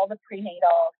know, all the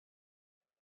prenatal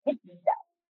kids need that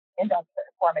in those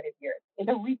formative years.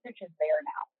 The research is there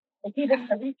now. Like even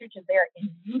the research is there in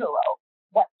utero,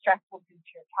 what stress will do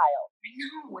to your child. I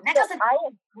know. And that doesn't. I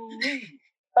agree.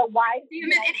 But why?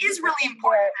 It is really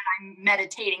important that I'm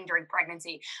meditating during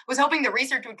pregnancy. Was hoping the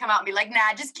research would come out and be like,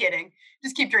 nah, just kidding.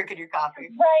 Just keep drinking your coffee.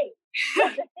 Right.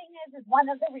 But the thing is one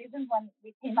of the reasons when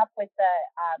we came up with the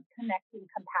connecting,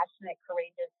 compassionate,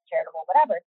 courageous, charitable,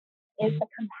 whatever, is the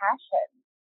compassion.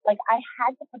 Like I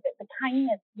had to put the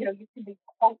kindness, you know, used to be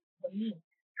quote for me.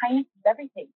 Kindness is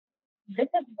everything.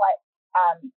 This is what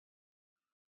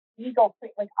ego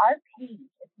free, like our page,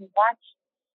 if you watch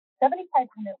 7,500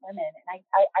 women, and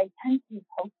I tend to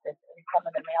post this in some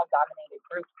of the male-dominated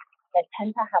groups that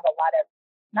tend to have a lot of,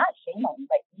 not shaming,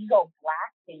 but ego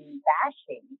blasting,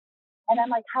 bashing. And I'm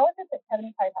like, how is it that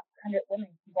 7,500 women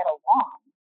can get along?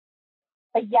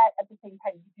 But yet, at the same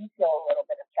time, you do feel a little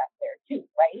bit of stress there too,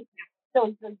 right? So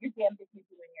you're damned if you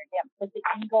do and you're damned. But the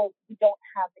ego, you don't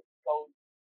have the egos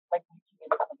like you see in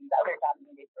some of these other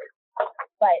dominated groups.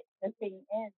 But the thing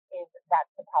is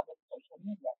that's the problem with social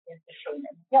media, is the shame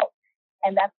and the guilt.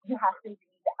 And that's, you have to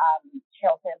read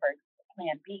Sheryl Sandberg's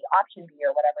Plan B, Option B,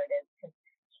 or whatever it is, because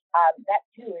that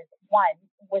too is one,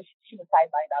 which she was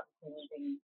sidelined obviously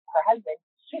losing her husband.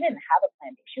 She didn't have a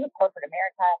plan B. She was corporate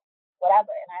America,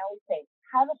 whatever. And I always say,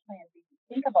 have a plan B,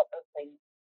 think about those things,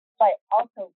 but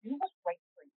also do what's right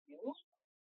for you.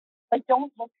 But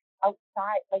don't look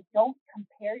outside, like don't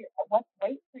compare what's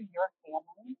right for your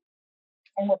family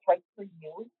and what's right for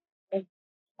you is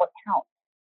what counts.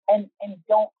 And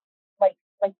don't like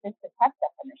the success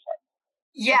definition.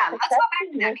 Yeah, let's go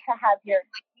back to that. To have your,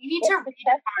 we need to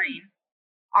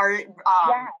redefine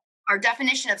our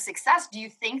definition of success. Do you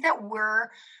think that we're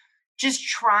just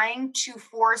trying to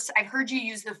force? I've heard you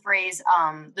use the phrase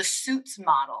the suits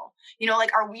model. You know,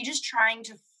 like, are we just trying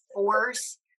to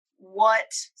force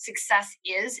what success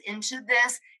is into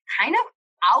this kind of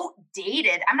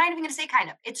outdated? I'm not even going to say kind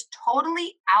of. It's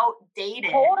totally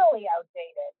outdated.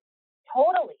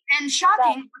 Totally. And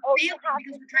shocking,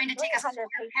 because we're trying to take us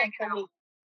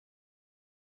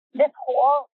this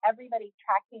whole everybody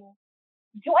tracking.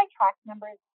 Do I track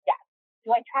numbers? Yes.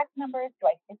 Do I track numbers?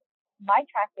 My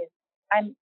track is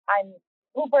I'm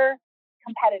uber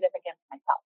competitive against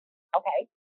myself. Okay.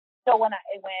 So when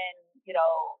you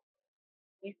know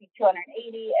we see 280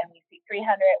 and we see 300,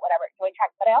 whatever, do I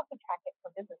track? But I also track it for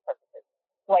business purposes.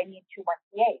 Do I need 2 more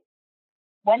CAs?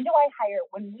 When do I hire?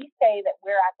 When we say that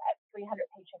we're at that 300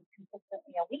 patients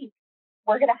consistently a week,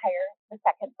 we're going to hire the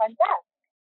second front desk,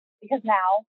 because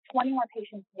now 20 more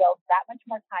patients yields that much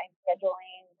more time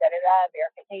scheduling,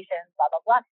 verifications, blah, blah,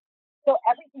 blah. So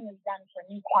everything is done for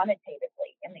me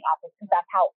quantitatively in the office, because that's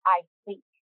how I think.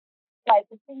 But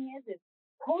the thing is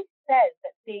who says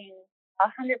that seeing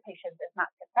 100 patients is not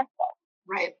successful?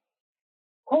 Right.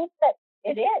 Who said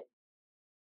it is?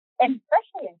 And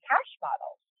especially in cash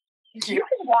models. You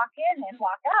can walk in and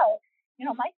walk out. You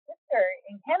know, my sister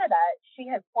in Canada, she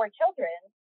has 4 children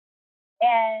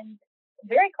and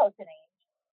very close in age,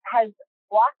 has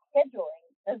block scheduling,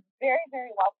 does very,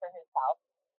 very well for herself,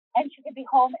 and she could be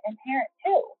home and parent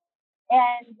too.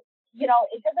 And, you know,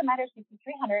 it doesn't matter if you see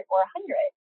 300 or 100.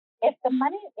 If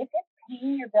it's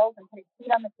paying your bills and putting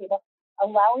food on the table,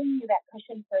 allowing you that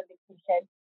cushion for a vacation,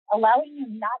 allowing you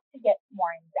not to get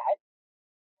more in debt,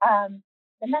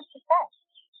 then that's success.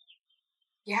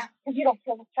 Yeah. Because you don't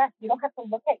feel the stress. You don't have to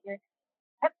look at your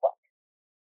checkbook.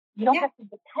 You don't have to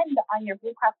depend on your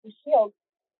Blue Cross Blue Shield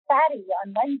fatty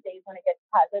on Wednesdays when it gets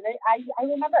deposited. I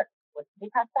remember, what's Blue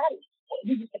Cross fatty?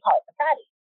 We used to call it the fatty.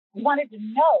 We wanted to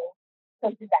know, so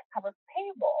did that cover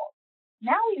payroll?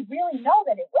 Now we really know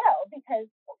that it will, because,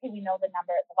 okay, we know the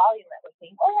number, the volume that we're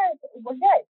seeing. Oh, yeah, we're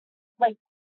good. Like,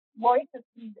 Lori says,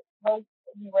 we were,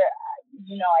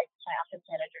 my office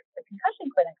manager for the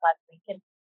concussion clinic last week, and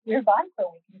we were gone for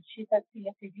a week, and she said to me,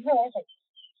 "Do you realize, like,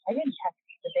 I didn't check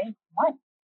the bank once,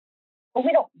 but we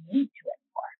don't need to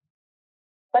anymore."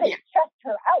 But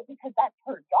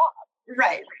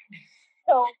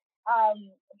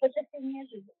but the thing is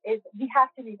we have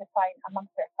to redefine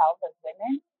amongst ourselves as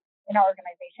women in our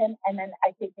organization. And then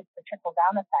I think it's the trickle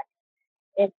down effect.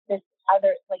 It's this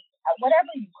other, like, whatever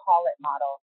you call it,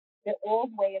 model. The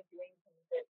old way of doing things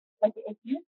is, like, if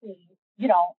you see,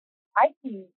 I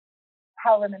see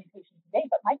however many patients a day,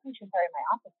 but my patients are in my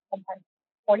office sometimes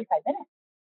 45 minutes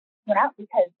went out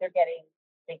because they get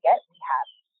rehab,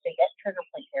 they get trigger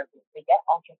point therapy, they get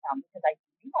ultrasound because I do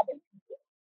rehab in PT.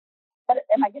 But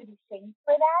am I going to be shamed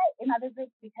for that in other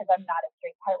groups because I'm not a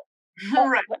straight chiropractor?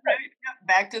 Right.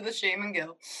 Back to the shame and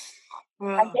guilt.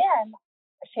 Again,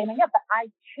 shaming up, but I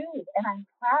choose and I'm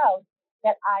proud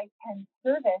that I can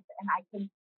service and I can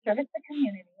service the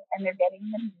community and they're getting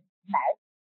the needs met.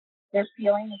 They're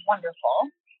feeling wonderful.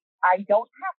 I don't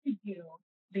have to do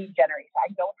lead generation.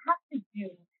 I don't have to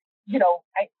do,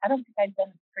 I don't think I've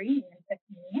done screening in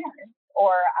 15 years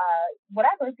or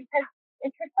whatever because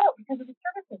it's referral because of the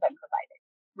services I'm providing.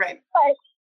 Right. But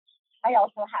I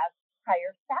also have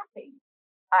higher staffing.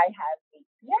 I have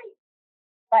HCA.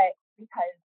 But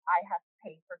because I have to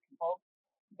pay for people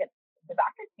that the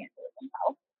doctors can't do it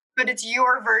themselves. But it's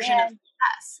your version of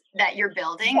success that you're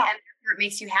building and it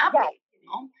makes you happy.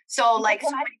 So because like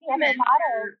when I see other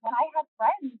models, when I have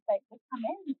friends that just come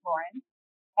in, Lauren,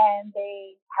 and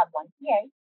they have one PA,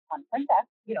 one princess,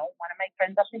 one of my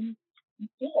friends up in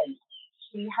DC,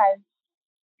 she has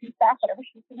 2 staff, whatever,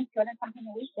 she's doing 200 something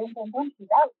a week, boom, boom, boom, she's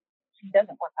out. She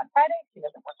doesn't work on Friday, she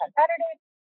doesn't work on Saturday.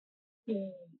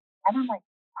 And I'm like,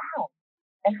 wow.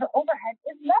 And her overhead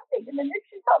is nothing. And then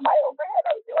she's on my overhead.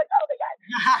 I was like, oh my God.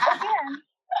 Again,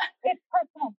 it's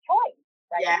personal choice,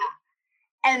 right? Yeah.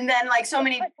 And then like so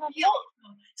many feel,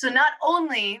 so not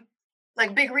only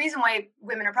like big reason why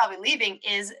women are probably leaving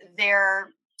is they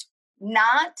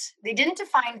didn't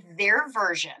define their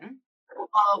version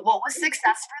of what was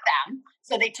success for them.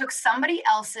 So they took somebody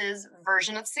else's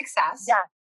version of success. Yeah.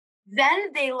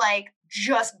 Then they like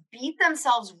just beat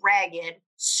themselves ragged,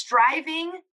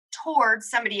 striving towards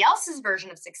somebody else's version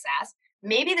of success.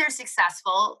 Maybe they're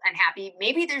successful and happy.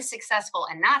 Maybe they're successful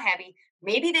and not happy.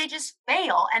 Maybe they just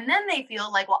fail. And then they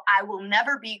feel like, well, I will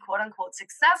never be quote unquote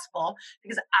successful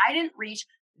because I didn't reach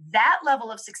that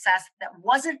level of success that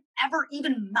wasn't ever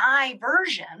even my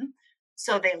version.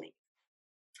 So they leave.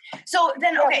 So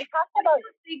then, okay, why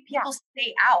do people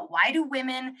stay out? Why do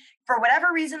women, for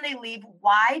whatever reason they leave,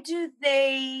 why do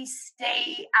they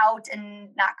stay out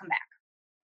and not come back?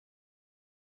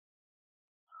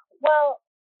 Well,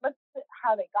 let's see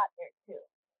how they got there too.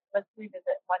 Let's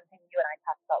revisit one thing you and I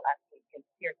talked about last week is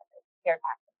fear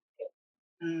tactics too.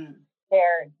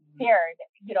 They're scared,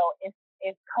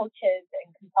 if coaches and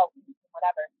consultants and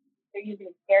whatever, they're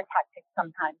using scare tactics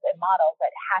sometimes and models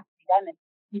that has to be done. And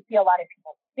you see a lot of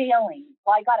people failing.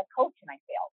 Well, I got a coach and I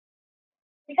failed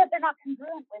because they're not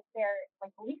congruent with their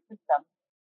belief system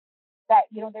that,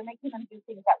 they're making them do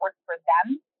things that work for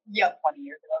them. 20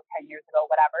 years ago, 10 years ago,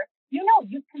 whatever.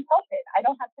 You've consulted. I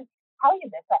don't have to tell you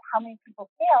this, but how many people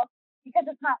fail because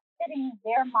it's not fitting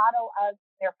their model of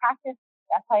their practice.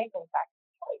 That's why it goes back to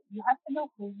choice. You have to know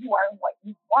who you are and what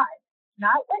you want,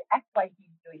 not what XYZ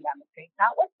is doing down the street,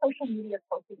 not what social media is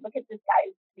posting. Look at this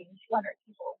guy seeing 200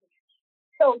 people.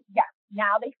 So,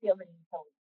 now they feel the need to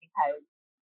leave because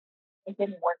it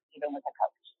didn't work even with a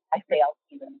coach. I failed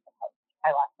even with a coach.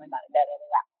 I lost my money.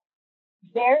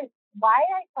 Why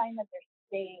I find that they're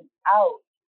staying out.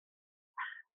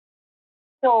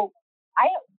 So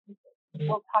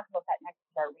we'll talk about that next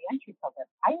with our reentry program.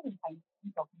 I even find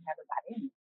people who never got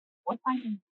in. We're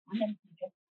finding women who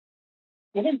just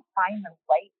didn't find the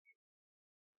right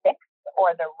fix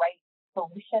or the right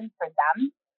solution for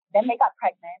them. Then they got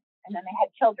pregnant and then they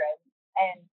had children.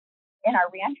 And in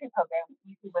our reentry program,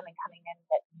 we see women coming in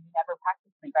that never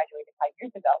practiced and graduated 5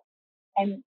 years ago.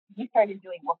 And we started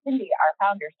doing, Cindy, our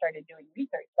founder, started doing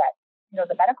research that,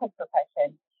 the medical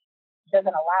profession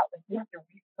doesn't allow, you have to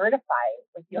recertify,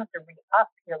 you have to re-up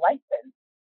your license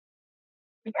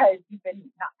because you've been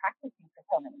not practicing for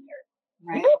so many years.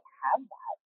 Right. We don't have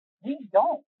that. We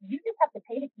don't. You just have to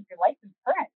pay to keep your license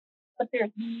current, but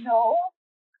there's no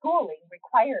schooling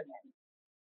requirement.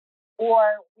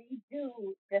 Or we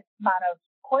do this amount of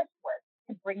coursework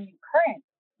to bring you current.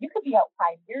 You could be out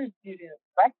 5 years due to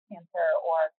breast cancer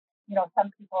or,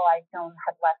 some people I've known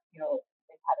have left, they've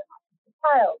had an autistic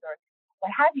child or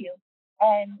what have you,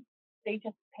 and they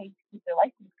just pay to keep their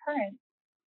license current,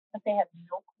 but they have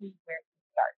no clue where to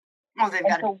start. Oh, they've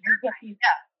got to get these.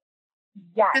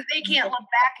 Yeah. Because they can't look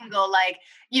back and go like,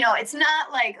 it's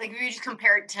not like we just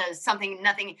compare it to something,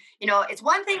 nothing, it's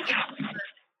one thing if you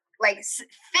were,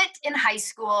 fit in high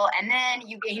school and then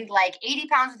you gained 80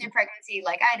 pounds with your pregnancy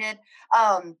like I did.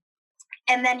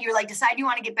 and then you're like, decide you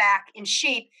want to get back in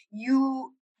shape,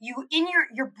 you in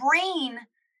your brain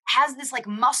has this like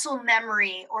muscle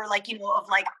memory, or like, of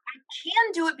like, I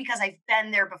can do it because I've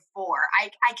been there before.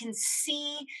 I can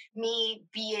see me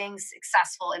being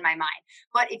successful in my mind.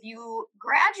 But if you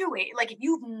graduate, like if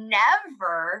you've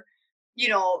never,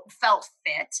 felt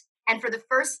fit, and for the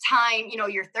first time,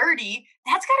 you're 30,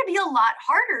 that's got to be a lot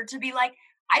harder to be like,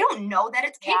 I don't know that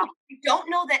it's capable. I don't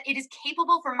know that it is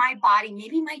capable for my body,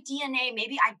 maybe my DNA,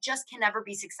 maybe I just can never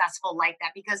be successful like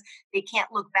that, because they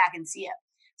can't look back and see it.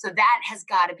 So that has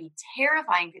got to be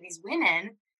terrifying for these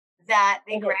women that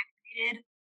they graduated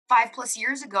 5+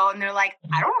 years ago and they're like,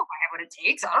 I don't know if I have what it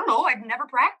takes. I don't know. I've never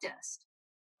practiced.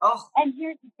 Oh. And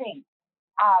here's the thing.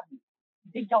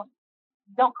 They don't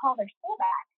call their school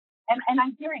back. And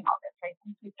I'm hearing all this, right?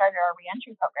 Since we started our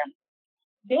reentry program,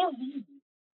 they leave.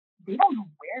 They don't know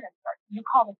where to start. You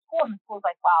call the school and the school's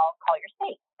like, well, call your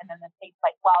state. And then the state's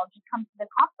like, well, just come to the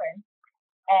conference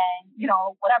and,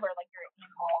 whatever, like your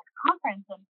annual conference.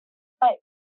 But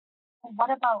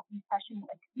what about refreshing?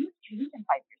 Like, things change in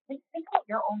 5 years. Think about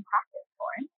your own practice,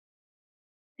 Lauren.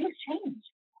 Things change.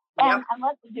 And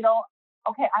unless,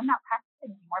 okay, I'm not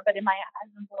practicing anymore, but in my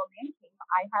husband's little man cave,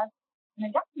 I have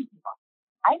an adjusting table.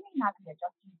 I may not be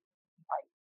adjusting like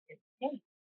it's safe,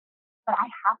 but I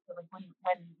have to, like, when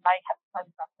my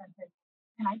son's best friend says,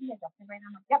 can I be adjusted right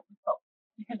now? I'm like, yep, let's go.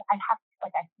 Because I have to,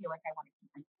 like, I feel like I want to keep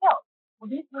my skills. Well,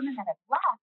 these women that have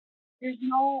left, there's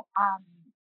no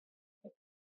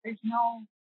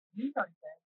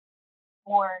resources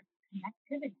for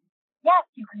connectivity. Yes,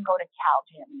 you can go to Cal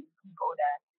Gym, you can go to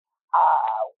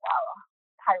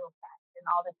chiropractic and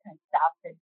all this kind of stuff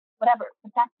and whatever,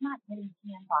 but that's not getting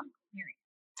hands-on experience.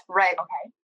 Right. Okay.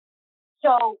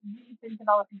 So we've been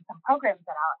developing some programs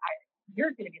that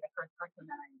you're going to be the first person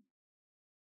that I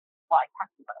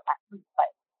talked to you about it last week,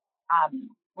 but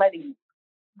letting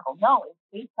people know is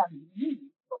based on needs.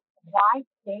 Why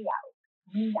stay out,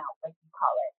 lean out, like you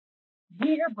call it?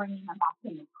 We are bringing them back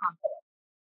in with confidence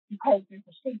because there's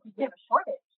we have a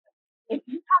shortage. If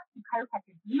you talk to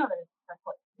chiropractors, you know that it's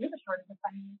successful. There's a shortage of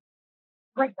finding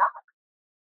great docs.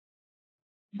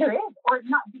 There is, or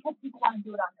not because people want to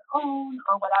do it on their own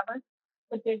or whatever,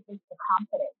 but there's the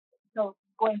confidence. So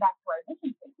going back to our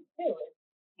mission statement too is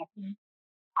connecting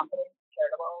confident,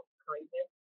 charitable,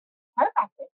 courageous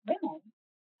chiropractic women.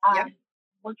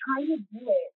 We're trying to do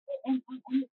it, and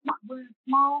we're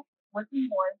small working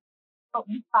boards, but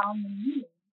we found the need.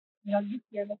 You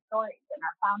hear the stories, and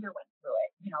our founder went through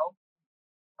it.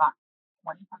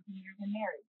 20-something years in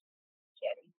marriage, she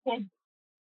had 8 kids,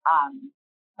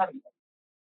 7 kids.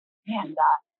 And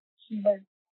she was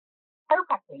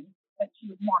chiropractic, but she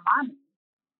was more mommy.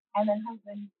 And then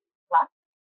husband left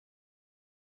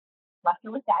her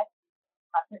with debt,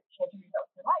 left her, she had to rebuild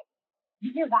her life.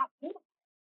 You hear that too.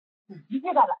 You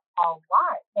hear that a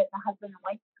lot, that the husband and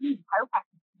wife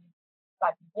chiropractic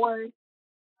got divorced,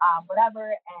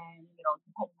 whatever, and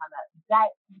depending on the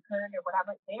debt incurred or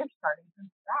whatever, they're starting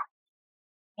from scratch.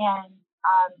 And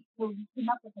so we came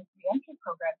up with this reentry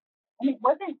program. And it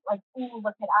wasn't like, oh,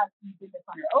 look at us, we did this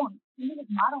on our own. It was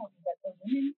not only that the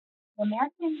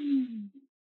American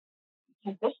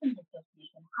Physicians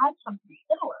Association had something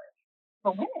similar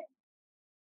for women.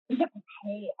 You have to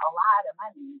pay a lot of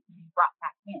money to be brought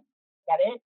back in, get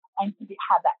it? And to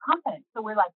have that confidence. So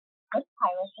we're like, let's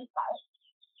pilot this out.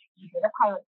 We did a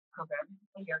pilot program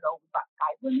a year ago. We brought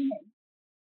 5 women in.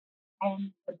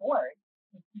 And the board,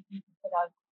 which consisted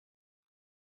of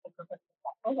a group of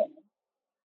successful women,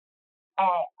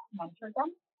 mentored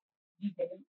them. They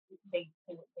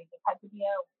just had to be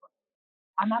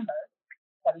a member,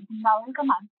 $17 a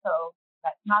month. So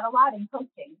that's not a lot in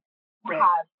coaching to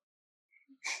have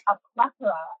a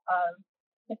plethora of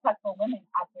successful women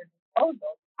at their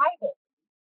disposal, private,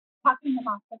 talking them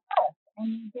off the cliff. And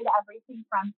we did everything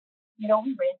from, we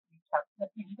reached out to the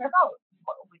parents of both.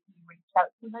 We reached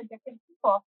out to the different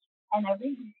people. And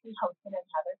every week we hosted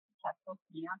another successful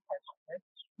female chiropractor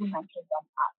who mentored them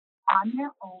up on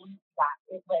their own. That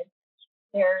it was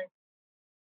their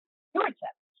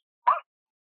stewardship.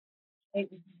 It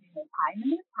was using their time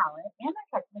and their talent and their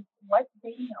techniques, what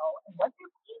they know and what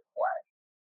they're paid for,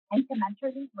 and to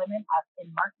mentor these women up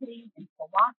in marketing and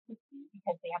philosophy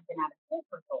because they have been out of school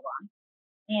for so long,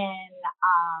 in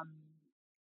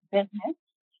business,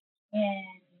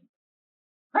 in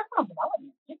personal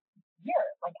development, just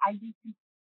here. Like I do 2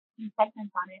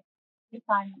 segments on it, just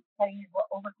on setting your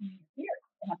overcoming your fears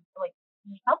and like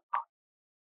your self-talk.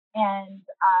 And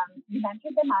we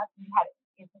mentored them up. We had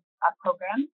a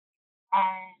program,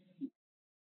 and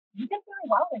we did really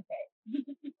well with it. We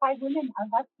just did 5 women of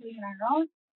us doing it on our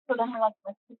own. So then we're like,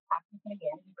 let's just practice it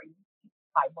again and bring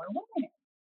 5 more women in.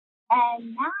 And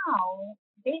now,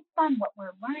 based on what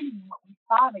we're learning, what we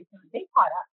saw, they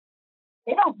taught us.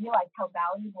 They don't realize how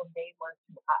valuable they were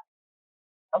to us.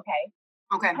 Okay?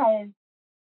 Okay. Because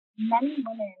many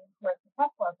women who are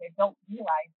successful out there don't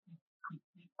realize the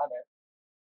complete other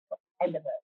end of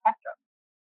the spectrum.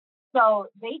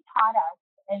 So they taught us,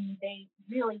 and they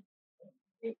really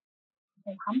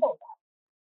they humbled us.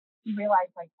 You realize,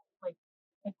 like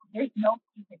there's no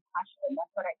stupid question.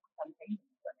 That's what I keep on saying to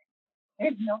women.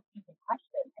 There's no stupid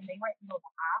question, and they were able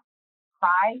to ask,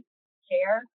 try,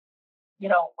 share,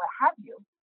 what have you.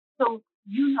 So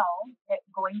that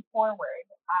going forward,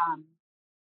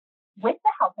 with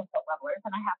the Health and Fit Levelers,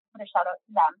 and I have to put a shout out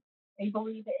to them. They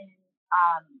believe in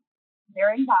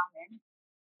their endowment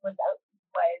was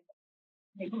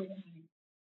they believe in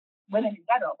women in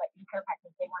general, but in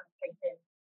chiropractic they want to strengthen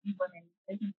these women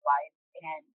business wise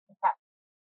and success.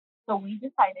 So we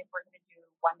decided we're going to do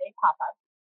 1-day pop-ups.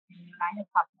 You and I have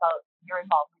talked about your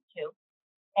involvement too,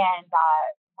 and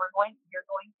you're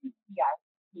going to see us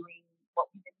doing what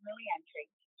we did in the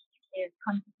reentry is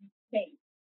come to this space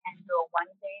and do a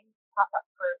 1-day pop-up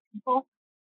for people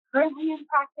currently in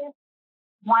practice,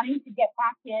 wanting to get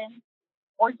back in,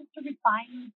 or just to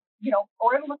refine,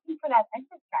 or looking for that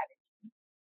exit strategy,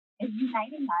 is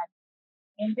uniting us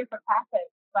in different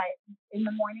facets. But in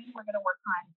the morning, we're going to work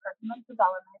on personal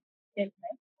development,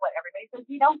 business, what everybody says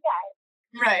we don't get.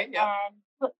 Right. Yeah. And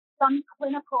put some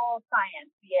clinical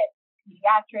science, be it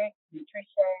pediatrics,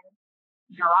 nutrition,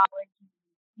 neurology,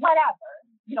 whatever,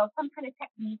 some kind of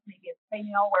technique, maybe it's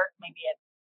cranial work, maybe it's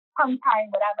tongue tie,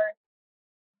 whatever.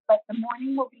 But the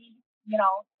morning will be,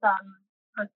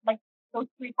 like those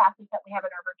 3 facets that we have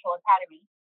in our virtual academy.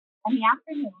 And the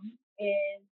afternoon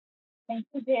is thanks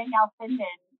to Danielle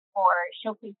Finden for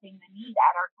showcasing the need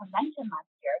at our convention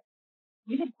last year.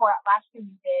 Last year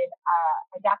we did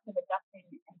adaptive adjusting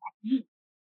and technique,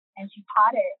 and she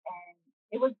taught it, and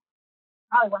it was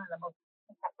probably one of the most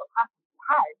successful classes we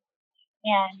had.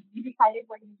 And we decided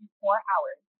we're going to do 4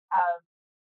 hours of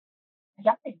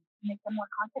adjusting to make them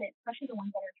more confident, especially the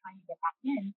ones that are trying to get back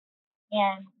in.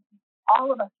 And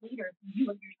all of us leaders, you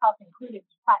yourself included,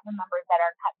 platinum members that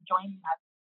are joining us,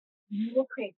 we will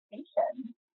create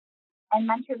stations and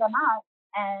mentor them up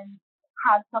and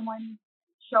have someone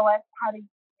show us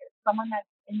someone that's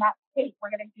in that state.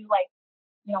 We're going to do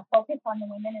focus on the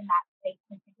women in that state,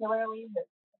 particularly the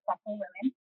successful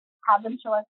women, have them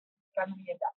show us extremity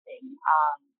adjusting,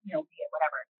 be it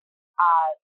whatever,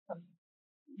 some,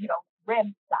 rib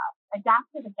stuff,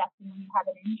 adaptive adjusting when you have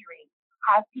an injury,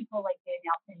 have people like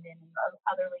Danielle Finden and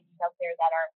other ladies out there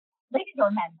that are, ladies or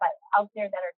men, but out there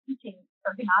that are teaching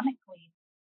ergonomically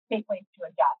safe ways to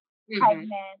adjust,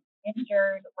 pregnant,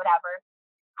 injured, whatever.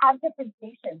 Have different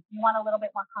stations. You want a little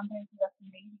bit more confidence adjusting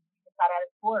babies. You just got out of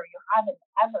school or you haven't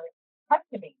ever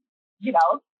touched a baby,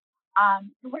 So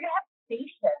we're going to have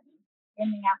stations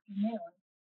in the afternoon,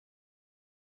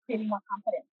 creating more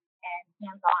confidence and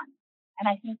hands-on. And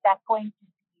I think that's going to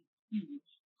be huge.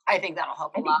 I think that'll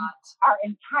help a lot. Our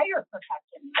entire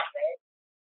profession needs it,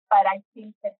 but I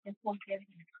think that this will give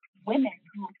women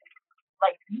who,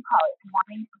 like you call it,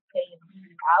 wanting to stay and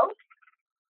lean out,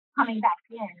 coming back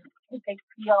in because they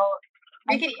feel,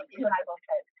 like you and I both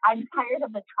said, I'm tired of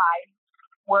the tribe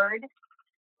word.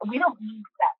 We don't need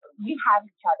that. We have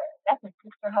each other. That's a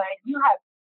sisterhood. You have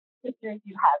sisters,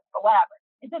 you have whatever.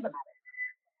 It doesn't matter.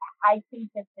 I think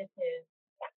that this is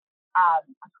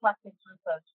a collective group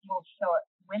of will show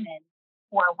women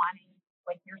who are wanting,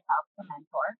 like yourself, to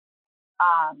mentor,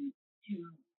 to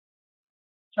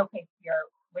showcase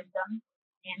your wisdom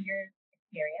and your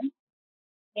experience.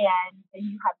 And then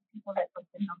you have people that like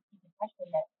the no stupid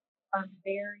question that are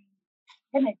very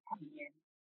timid coming in,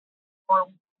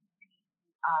 or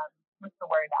what's the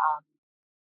word?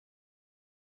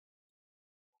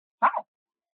 Shy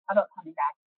about coming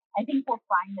back. I think we'll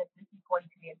find that this is going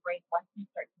to be a great once we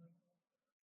start doing this.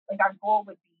 Like our goal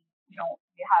would be,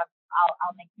 we have.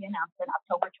 I'll make the announcement.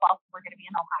 October 12th, we're going to be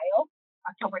in Ohio.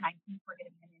 October 19th, we're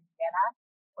going to be in Indiana.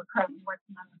 We're currently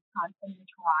working on Wisconsin and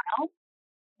Toronto.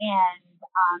 And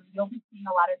you'll be seeing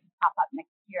a lot of these pop up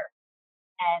next year.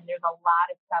 And there's a lot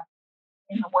of stuff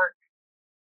in the works.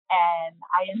 And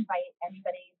I invite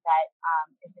anybody that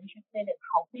is interested in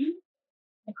helping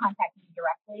to contact me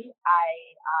directly.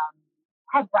 I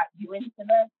have brought you into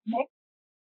the mix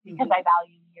because I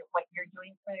value what you're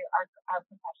doing for our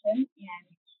profession. And,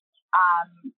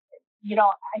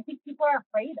 I think people are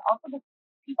afraid. Also, the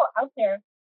people out there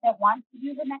that want to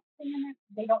do the next thing and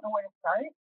they don't know where to start.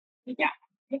 Yeah.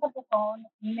 Pick up the phone,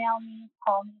 email me,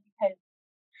 call me, because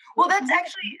Well, that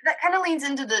kind of leans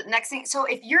into the next thing. So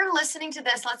if you're listening to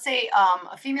this, let's say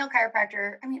a female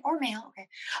chiropractor, or male, okay,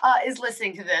 is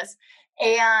listening to this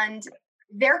and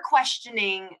they're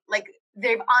questioning, like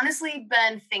they've honestly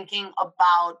been thinking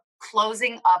about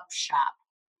closing up shop.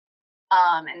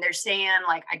 And they're saying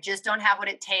like, I just don't have what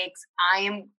it takes.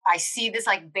 I see this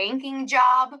like banking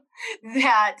job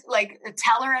that like a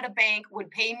teller at a bank would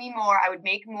pay me more. I would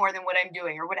make more than what I'm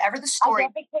doing or whatever the story. I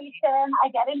get vacation, I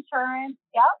get insurance.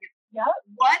 Yep.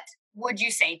 What would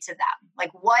you say to them?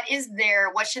 Like, what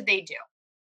should they do?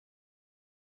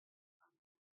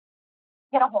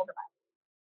 Get a hold of us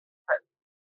first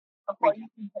before you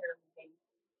consider leaving.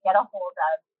 Get a hold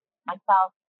of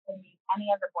myself, any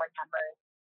other board members,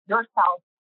 yourself.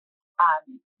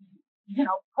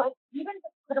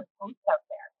 Put a post out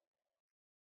there.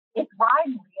 It's raw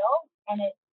and real, and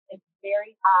it's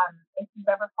very. If you've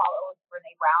ever followed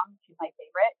Brene Brown, she's my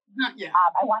favorite. Yeah.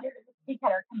 I wanted her to speak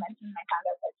at her convention, and I found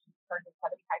out that she charges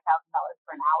 $75,000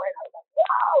 for an hour, and I was like,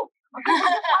 "Wow! Okay,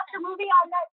 we'll just watch a movie on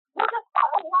that. We'll just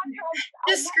watch her.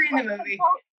 Just screen the movie.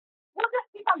 We'll just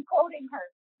keep on quoting her."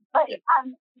 But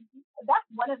that's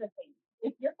one of the things.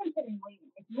 If you're considering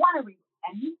leaving, if you want to read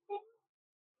anything,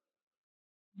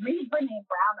 read Brene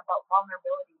Brown about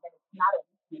vulnerability, that it's not a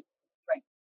weakness, it's a strength.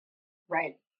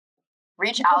 Right.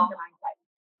 Reach out.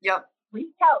 Yep.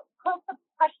 Reach out. Put the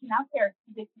question out there.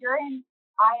 If you're in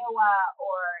Iowa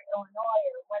or Illinois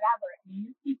or whatever, and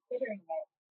you're considering it,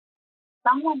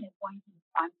 someone is going to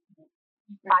respond to you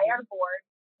by our board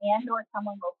and or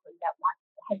someone locally that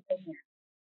has been there.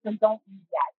 So don't leave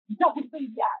yet. Don't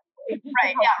leave yet.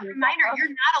 Right. Yeah. Reminder, you're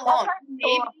not alone.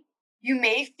 You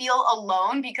may feel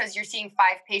alone because you're seeing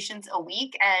 5 patients a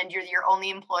week and you're your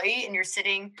only employee and you're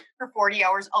sitting for 40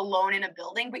 hours alone in a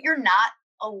building, but you're not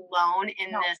alone in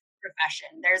this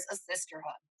profession. There's a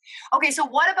sisterhood. Okay, so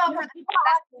what about for people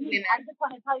ask me, I just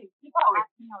want to tell you, people ask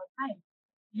me all the time,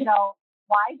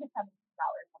 why is it $17 a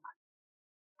month?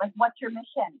 Like, what's your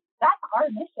mission? That's our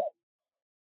mission.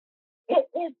 It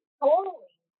is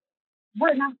solely,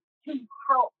 we're not to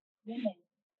help women.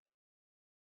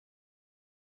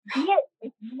 Be it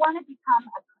if you want to become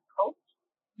a coach,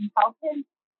 consultant,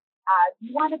 if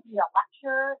you want to be a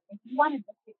lecturer, if you want to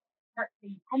just start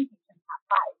seeing 10 patients at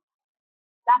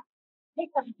 5,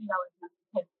 take $17 a month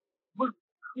because we're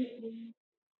creating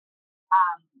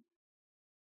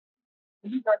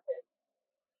resources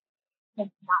to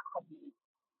not have needs.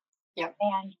 Yep.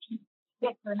 And to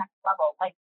get to the next level.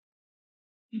 Like,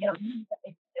 you do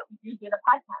the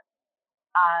podcast.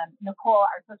 Nicole,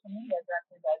 our social media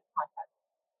director, does podcasts.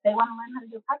 They want to learn how to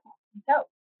do a podcast. Reach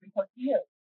out to you.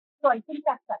 So I think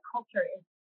that culture is,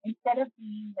 instead of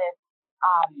being this,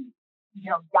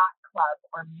 yacht club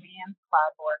or man's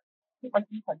club or, like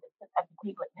you said, this at the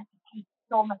table, it has to take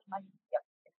so much money to get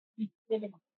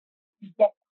exclusivity to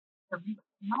get the reach.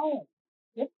 No,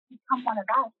 just become one of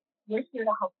us. We're here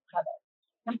to help each other.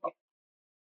 Simple.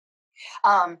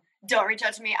 Don't reach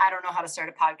out to me. I don't know how to start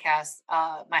a podcast.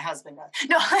 My husband does.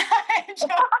 No,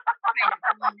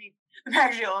 I'm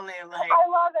actually only like. I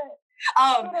love it.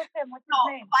 What's his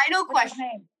name? Final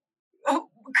question.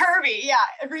 Kirby,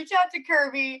 yeah. Reach out to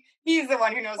Kirby. He's the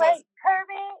one who knows us.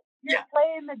 Kirby, you're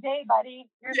playing the day, buddy.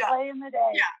 You're playing the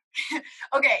day. Yeah.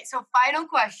 Okay, so final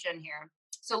question here.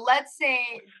 So let's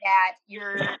say that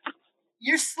you're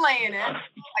slaying it.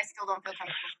 I still don't feel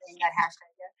comfortable saying that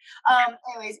hashtag yet.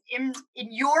 Anyways, in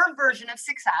your version of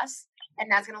success,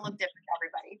 and that's going to look different to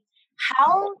everybody,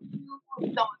 how do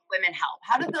those women help?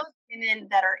 How do those women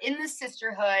that are in the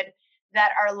sisterhood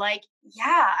that are like,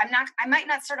 I might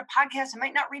not start a podcast, I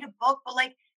might not read a book, but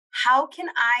like, how can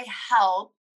I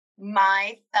help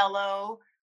my fellow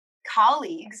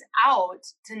colleagues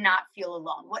out to not feel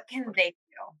alone? What can they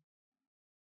do?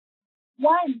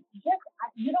 One, just,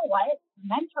 you know what?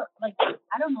 Mentor, like,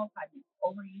 I don't know if I'm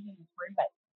overusing this word,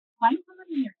 but find someone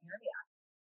in your area.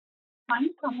 Find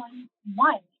someone,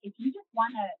 if you just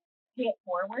want to pay it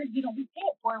forward, we pay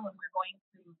it forward when we're going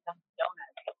through some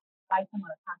donuts, buy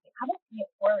someone a coffee. How about pay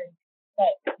it forward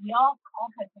that we all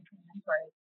have different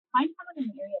mentors? Find someone in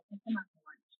the area, take them out to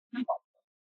lunch. Simple.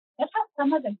 That's how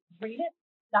some of the greatest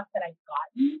stuff that I've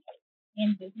gotten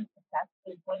in business success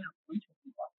is going out to lunch with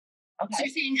people. Okay. So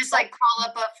you're saying just like call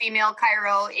up a female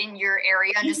chiro in your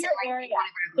area and just say like, area.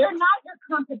 They're not your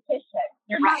competition.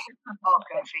 They're not your competition. Oh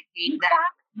gosh, I hate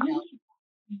that.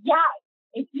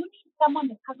 If you need someone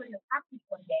to cover your practice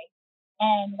one day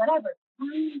and whatever,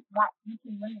 find what you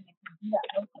can learn and can do that.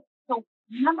 Okay. So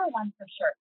number one for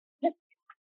sure, just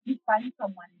you find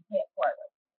someone and pay it forward.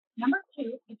 Number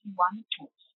two, if you want to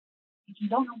coach, if you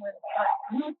don't know where to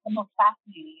start, it's the most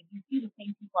fascinating if you see the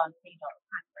same people on stage all the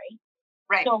time, right?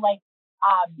 Right. So like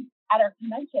at our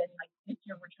convention, like this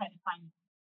year, we're trying to find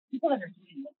people that are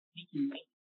doing like making weight,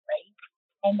 right?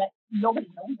 And that nobody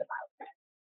knows about.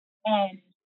 And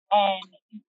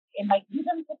it might lead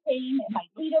them to fame, it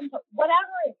might lead them to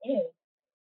whatever it is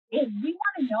we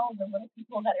want to know the little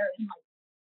people that are in like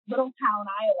little town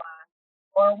Iowa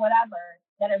or whatever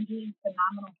that are doing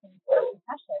phenomenal things for the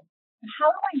profession. And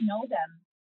how do I know them?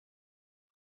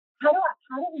 How do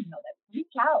we know them?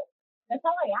 Reach out. That's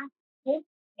all I ask. Just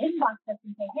inbox us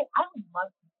and say, hey, I would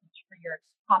love to teach for your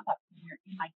pop-up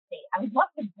in my state. I would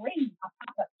love to bring a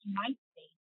pop-up to my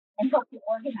state and help you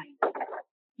organize it,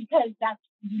 because that's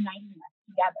uniting us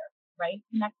together, right?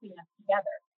 Connecting us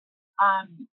together.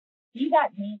 See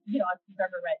that means, if you've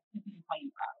ever read Tipping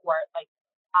Point or like,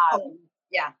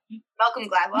 Malcolm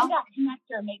Gladwell. Be that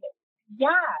connector, make it,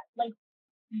 like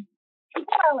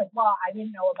people are like, well, I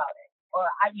didn't know about it, or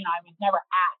I was never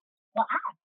asked. Well,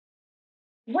 ask.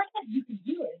 The worst that you can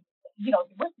do is, the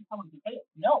worst that someone can say is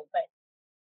no, but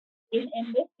in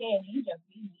this day and age of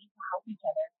we need to help each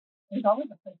other, there's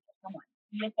always a place for someone.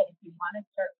 Be it that if you want to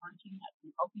start launching a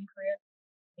consulting career,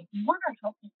 if you want our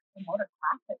help to promote a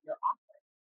class that you're offering,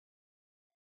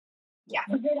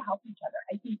 we're here to help each other.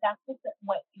 I think that's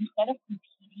what instead of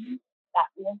competing that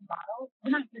old model,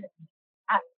 we're not here to compete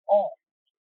at all.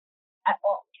 At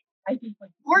all. I think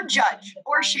or judge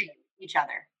or shame each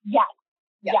other. Yes.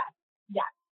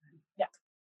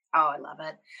 Oh, I love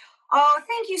it. Oh,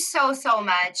 thank you so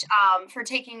much for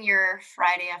taking your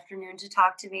Friday afternoon to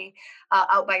talk to me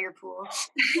out by your pool.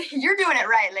 You're doing it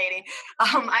right, lady.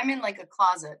 I'm in like a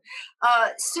closet.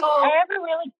 So I have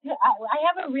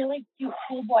a really cute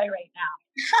pool boy right now.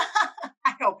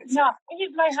 I hope it's no,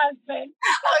 he's my husband.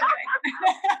 Okay.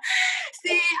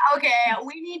 See, okay,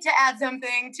 we need to add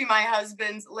something to my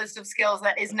husband's list of skills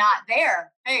that is not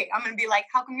there. Hey, I'm gonna be like,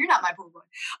 how come you're not my pool boy?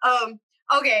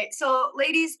 Okay, so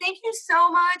ladies, thank you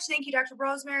so much. Thank you, Dr.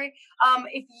 Rosemary.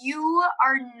 If you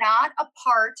are not a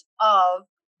part of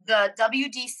the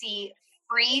WDC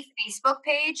free Facebook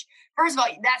page, first of all,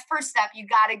 that first step, you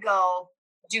got to go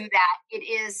do that. It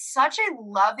is such a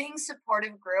loving,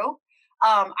 supportive group.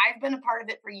 I've been a part of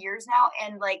it for years now,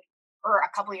 and or a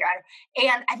couple of years,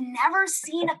 and I've never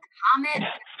seen a comment.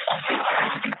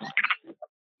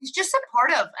 It's just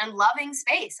supportive and loving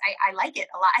space. I like it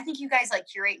a lot. I think you guys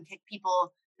curate and kick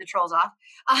the trolls off.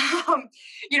 If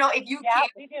you can.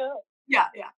 We do.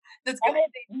 Yeah. That's good. And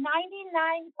it's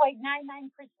 99.99%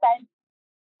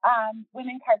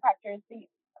 women chiropractors. The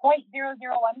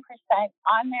 0.001%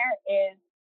 on there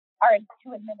are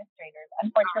two administrators.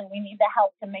 Unfortunately, we need the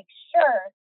help to make sure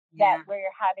that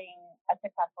we're having a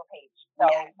successful page. So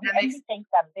we thank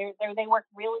them. They work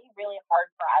really, really hard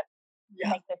for us to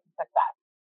make this a success.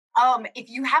 If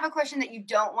you have a question that you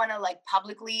don't want to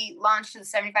publicly launch to the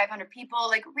 7,500 people,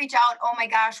 reach out. Oh my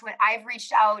gosh, when I've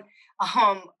reached out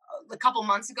a couple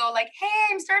months ago, hey,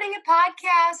 I'm starting a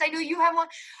podcast. I know you have one.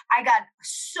 I got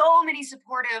so many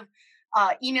supportive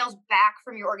emails back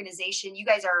from your organization. You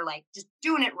guys are just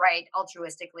doing it right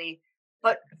altruistically.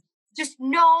 But just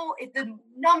know if the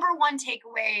number one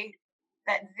takeaway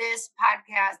that this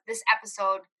podcast, this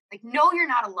episode, know you're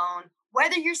not alone.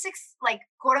 Whether you're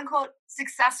quote unquote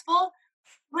successful,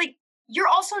 you're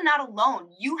also not alone.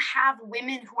 You have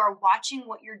women who are watching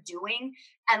what you're doing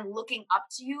and looking up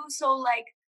to you. So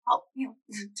help you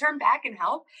turn back and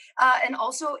help. And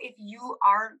also if you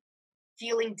are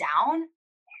feeling down,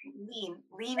 lean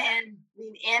in.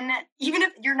 Even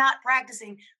if you're not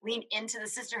practicing, lean into the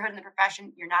sisterhood and the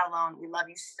profession. You're not alone. We love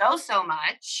you so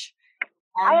much.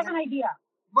 And I have an idea.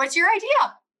 What's your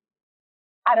idea?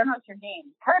 I don't know if you're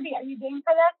game. Kirby, are you game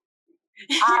for this?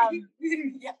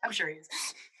 Yeah, I'm sure he is.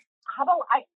 How about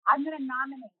I'm going to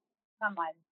nominate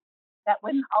someone that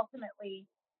wouldn't ultimately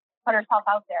put herself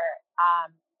out there,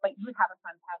 but you would have a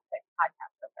fantastic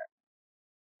podcast with her.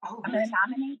 Oh, I'm going to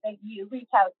nominate that you reach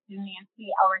out to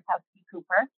Nancy Elrikowski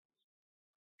Cooper.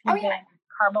 She's in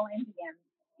Carmel, Indiana.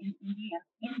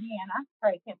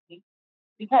 Sorry, I can't speak.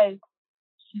 Because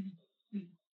she's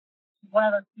one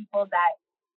of those people that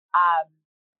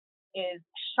is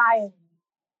shyly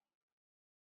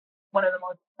one of the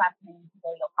most fascinating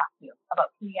people you'll talk to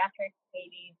about pediatrics,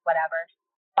 babies, whatever.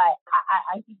 But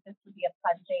I think this would be a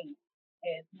fun thing,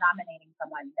 is nominating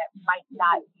someone that might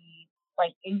not be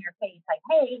in your face,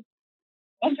 hey,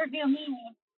 interview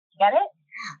me. Get it?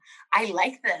 I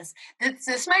like this.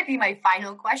 This might be my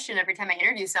final question every time I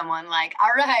interview someone. All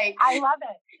right. I love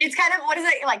it. It's kind of, what is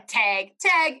it? Tag,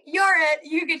 you're it.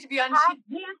 You get to be on. Nancy,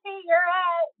 you're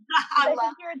it. I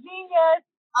think you're a genius.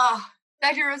 Oh,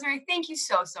 Dr. Rosemary, thank you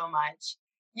so much.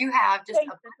 You have just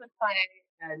Thanks, this was fun.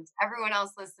 And everyone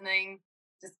else listening,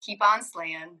 just keep on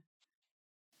slaying.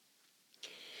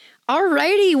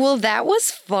 Alrighty, well, that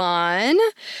was fun.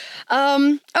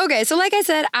 Okay, so like I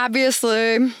said,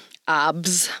 obviously,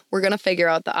 we're going to figure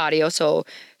out the audio. So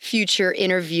future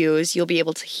interviews, you'll be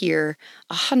able to hear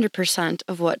 100%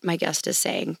 of what my guest is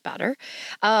saying better.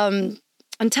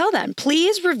 Until then,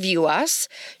 please review us.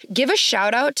 Give a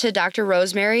shout out to Dr.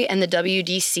 Rosemary and the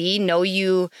WDC. Know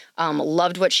you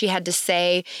loved what she had to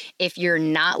say. If you're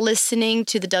not listening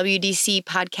to the WDC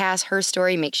podcast, Her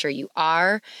Story, make sure you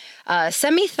are.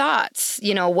 Send me thoughts.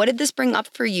 What did this bring up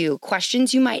for you?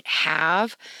 Questions you might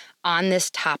have on this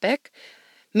topic.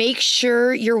 Make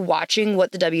sure you're watching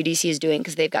what the WDC is doing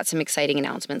because they've got some exciting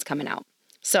announcements coming out.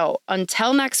 So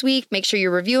until next week, make sure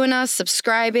you're reviewing us,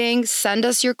 subscribing, send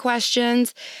us your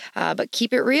questions, but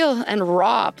keep it real and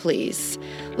raw, please.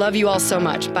 Love you all so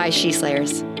much. Bye, She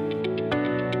Slayers.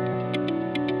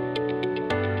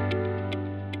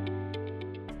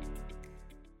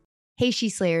 Hey, She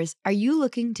Slayers, are you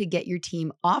looking to get your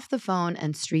team off the phone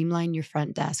and streamline your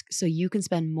front desk so you can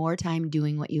spend more time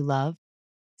doing what you love?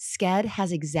 Sked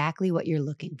has exactly what you're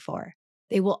looking for.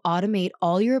 They will automate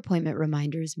all your appointment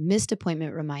reminders, missed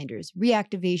appointment reminders,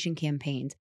 reactivation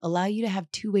campaigns, allow you to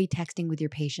have two-way texting with your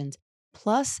patients.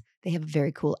 Plus, they have a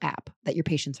very cool app that your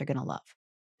patients are going to love.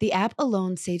 The app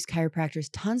alone saves chiropractors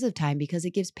tons of time because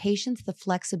it gives patients the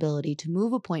flexibility to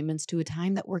move appointments to a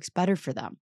time that works better for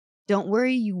them. Don't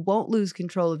worry, you won't lose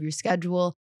control of your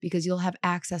schedule because you'll have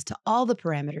access to all the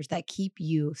parameters that keep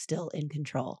you still in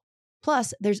control.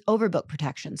 Plus, there's overbook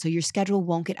protection, so your schedule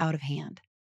won't get out of hand.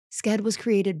 Sked was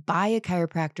created by a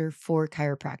chiropractor for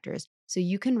chiropractors, so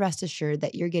you can rest assured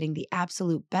that you're getting the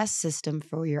absolute best system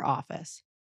for your office.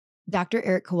 Dr.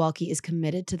 Eric Kowalski is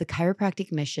committed to the chiropractic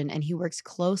mission, and he works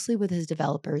closely with his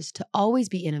developers to always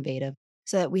be innovative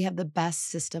so that we have the best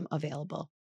system available.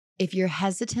 If you're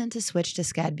hesitant to switch to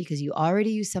Sked because you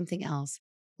already use something else,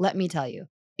 let me tell you,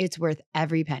 it's worth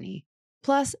every penny.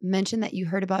 Plus, mention that you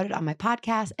heard about it on my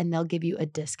podcast and they'll give you a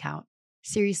discount.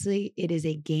 Seriously, it is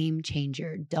a game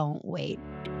changer. Don't wait.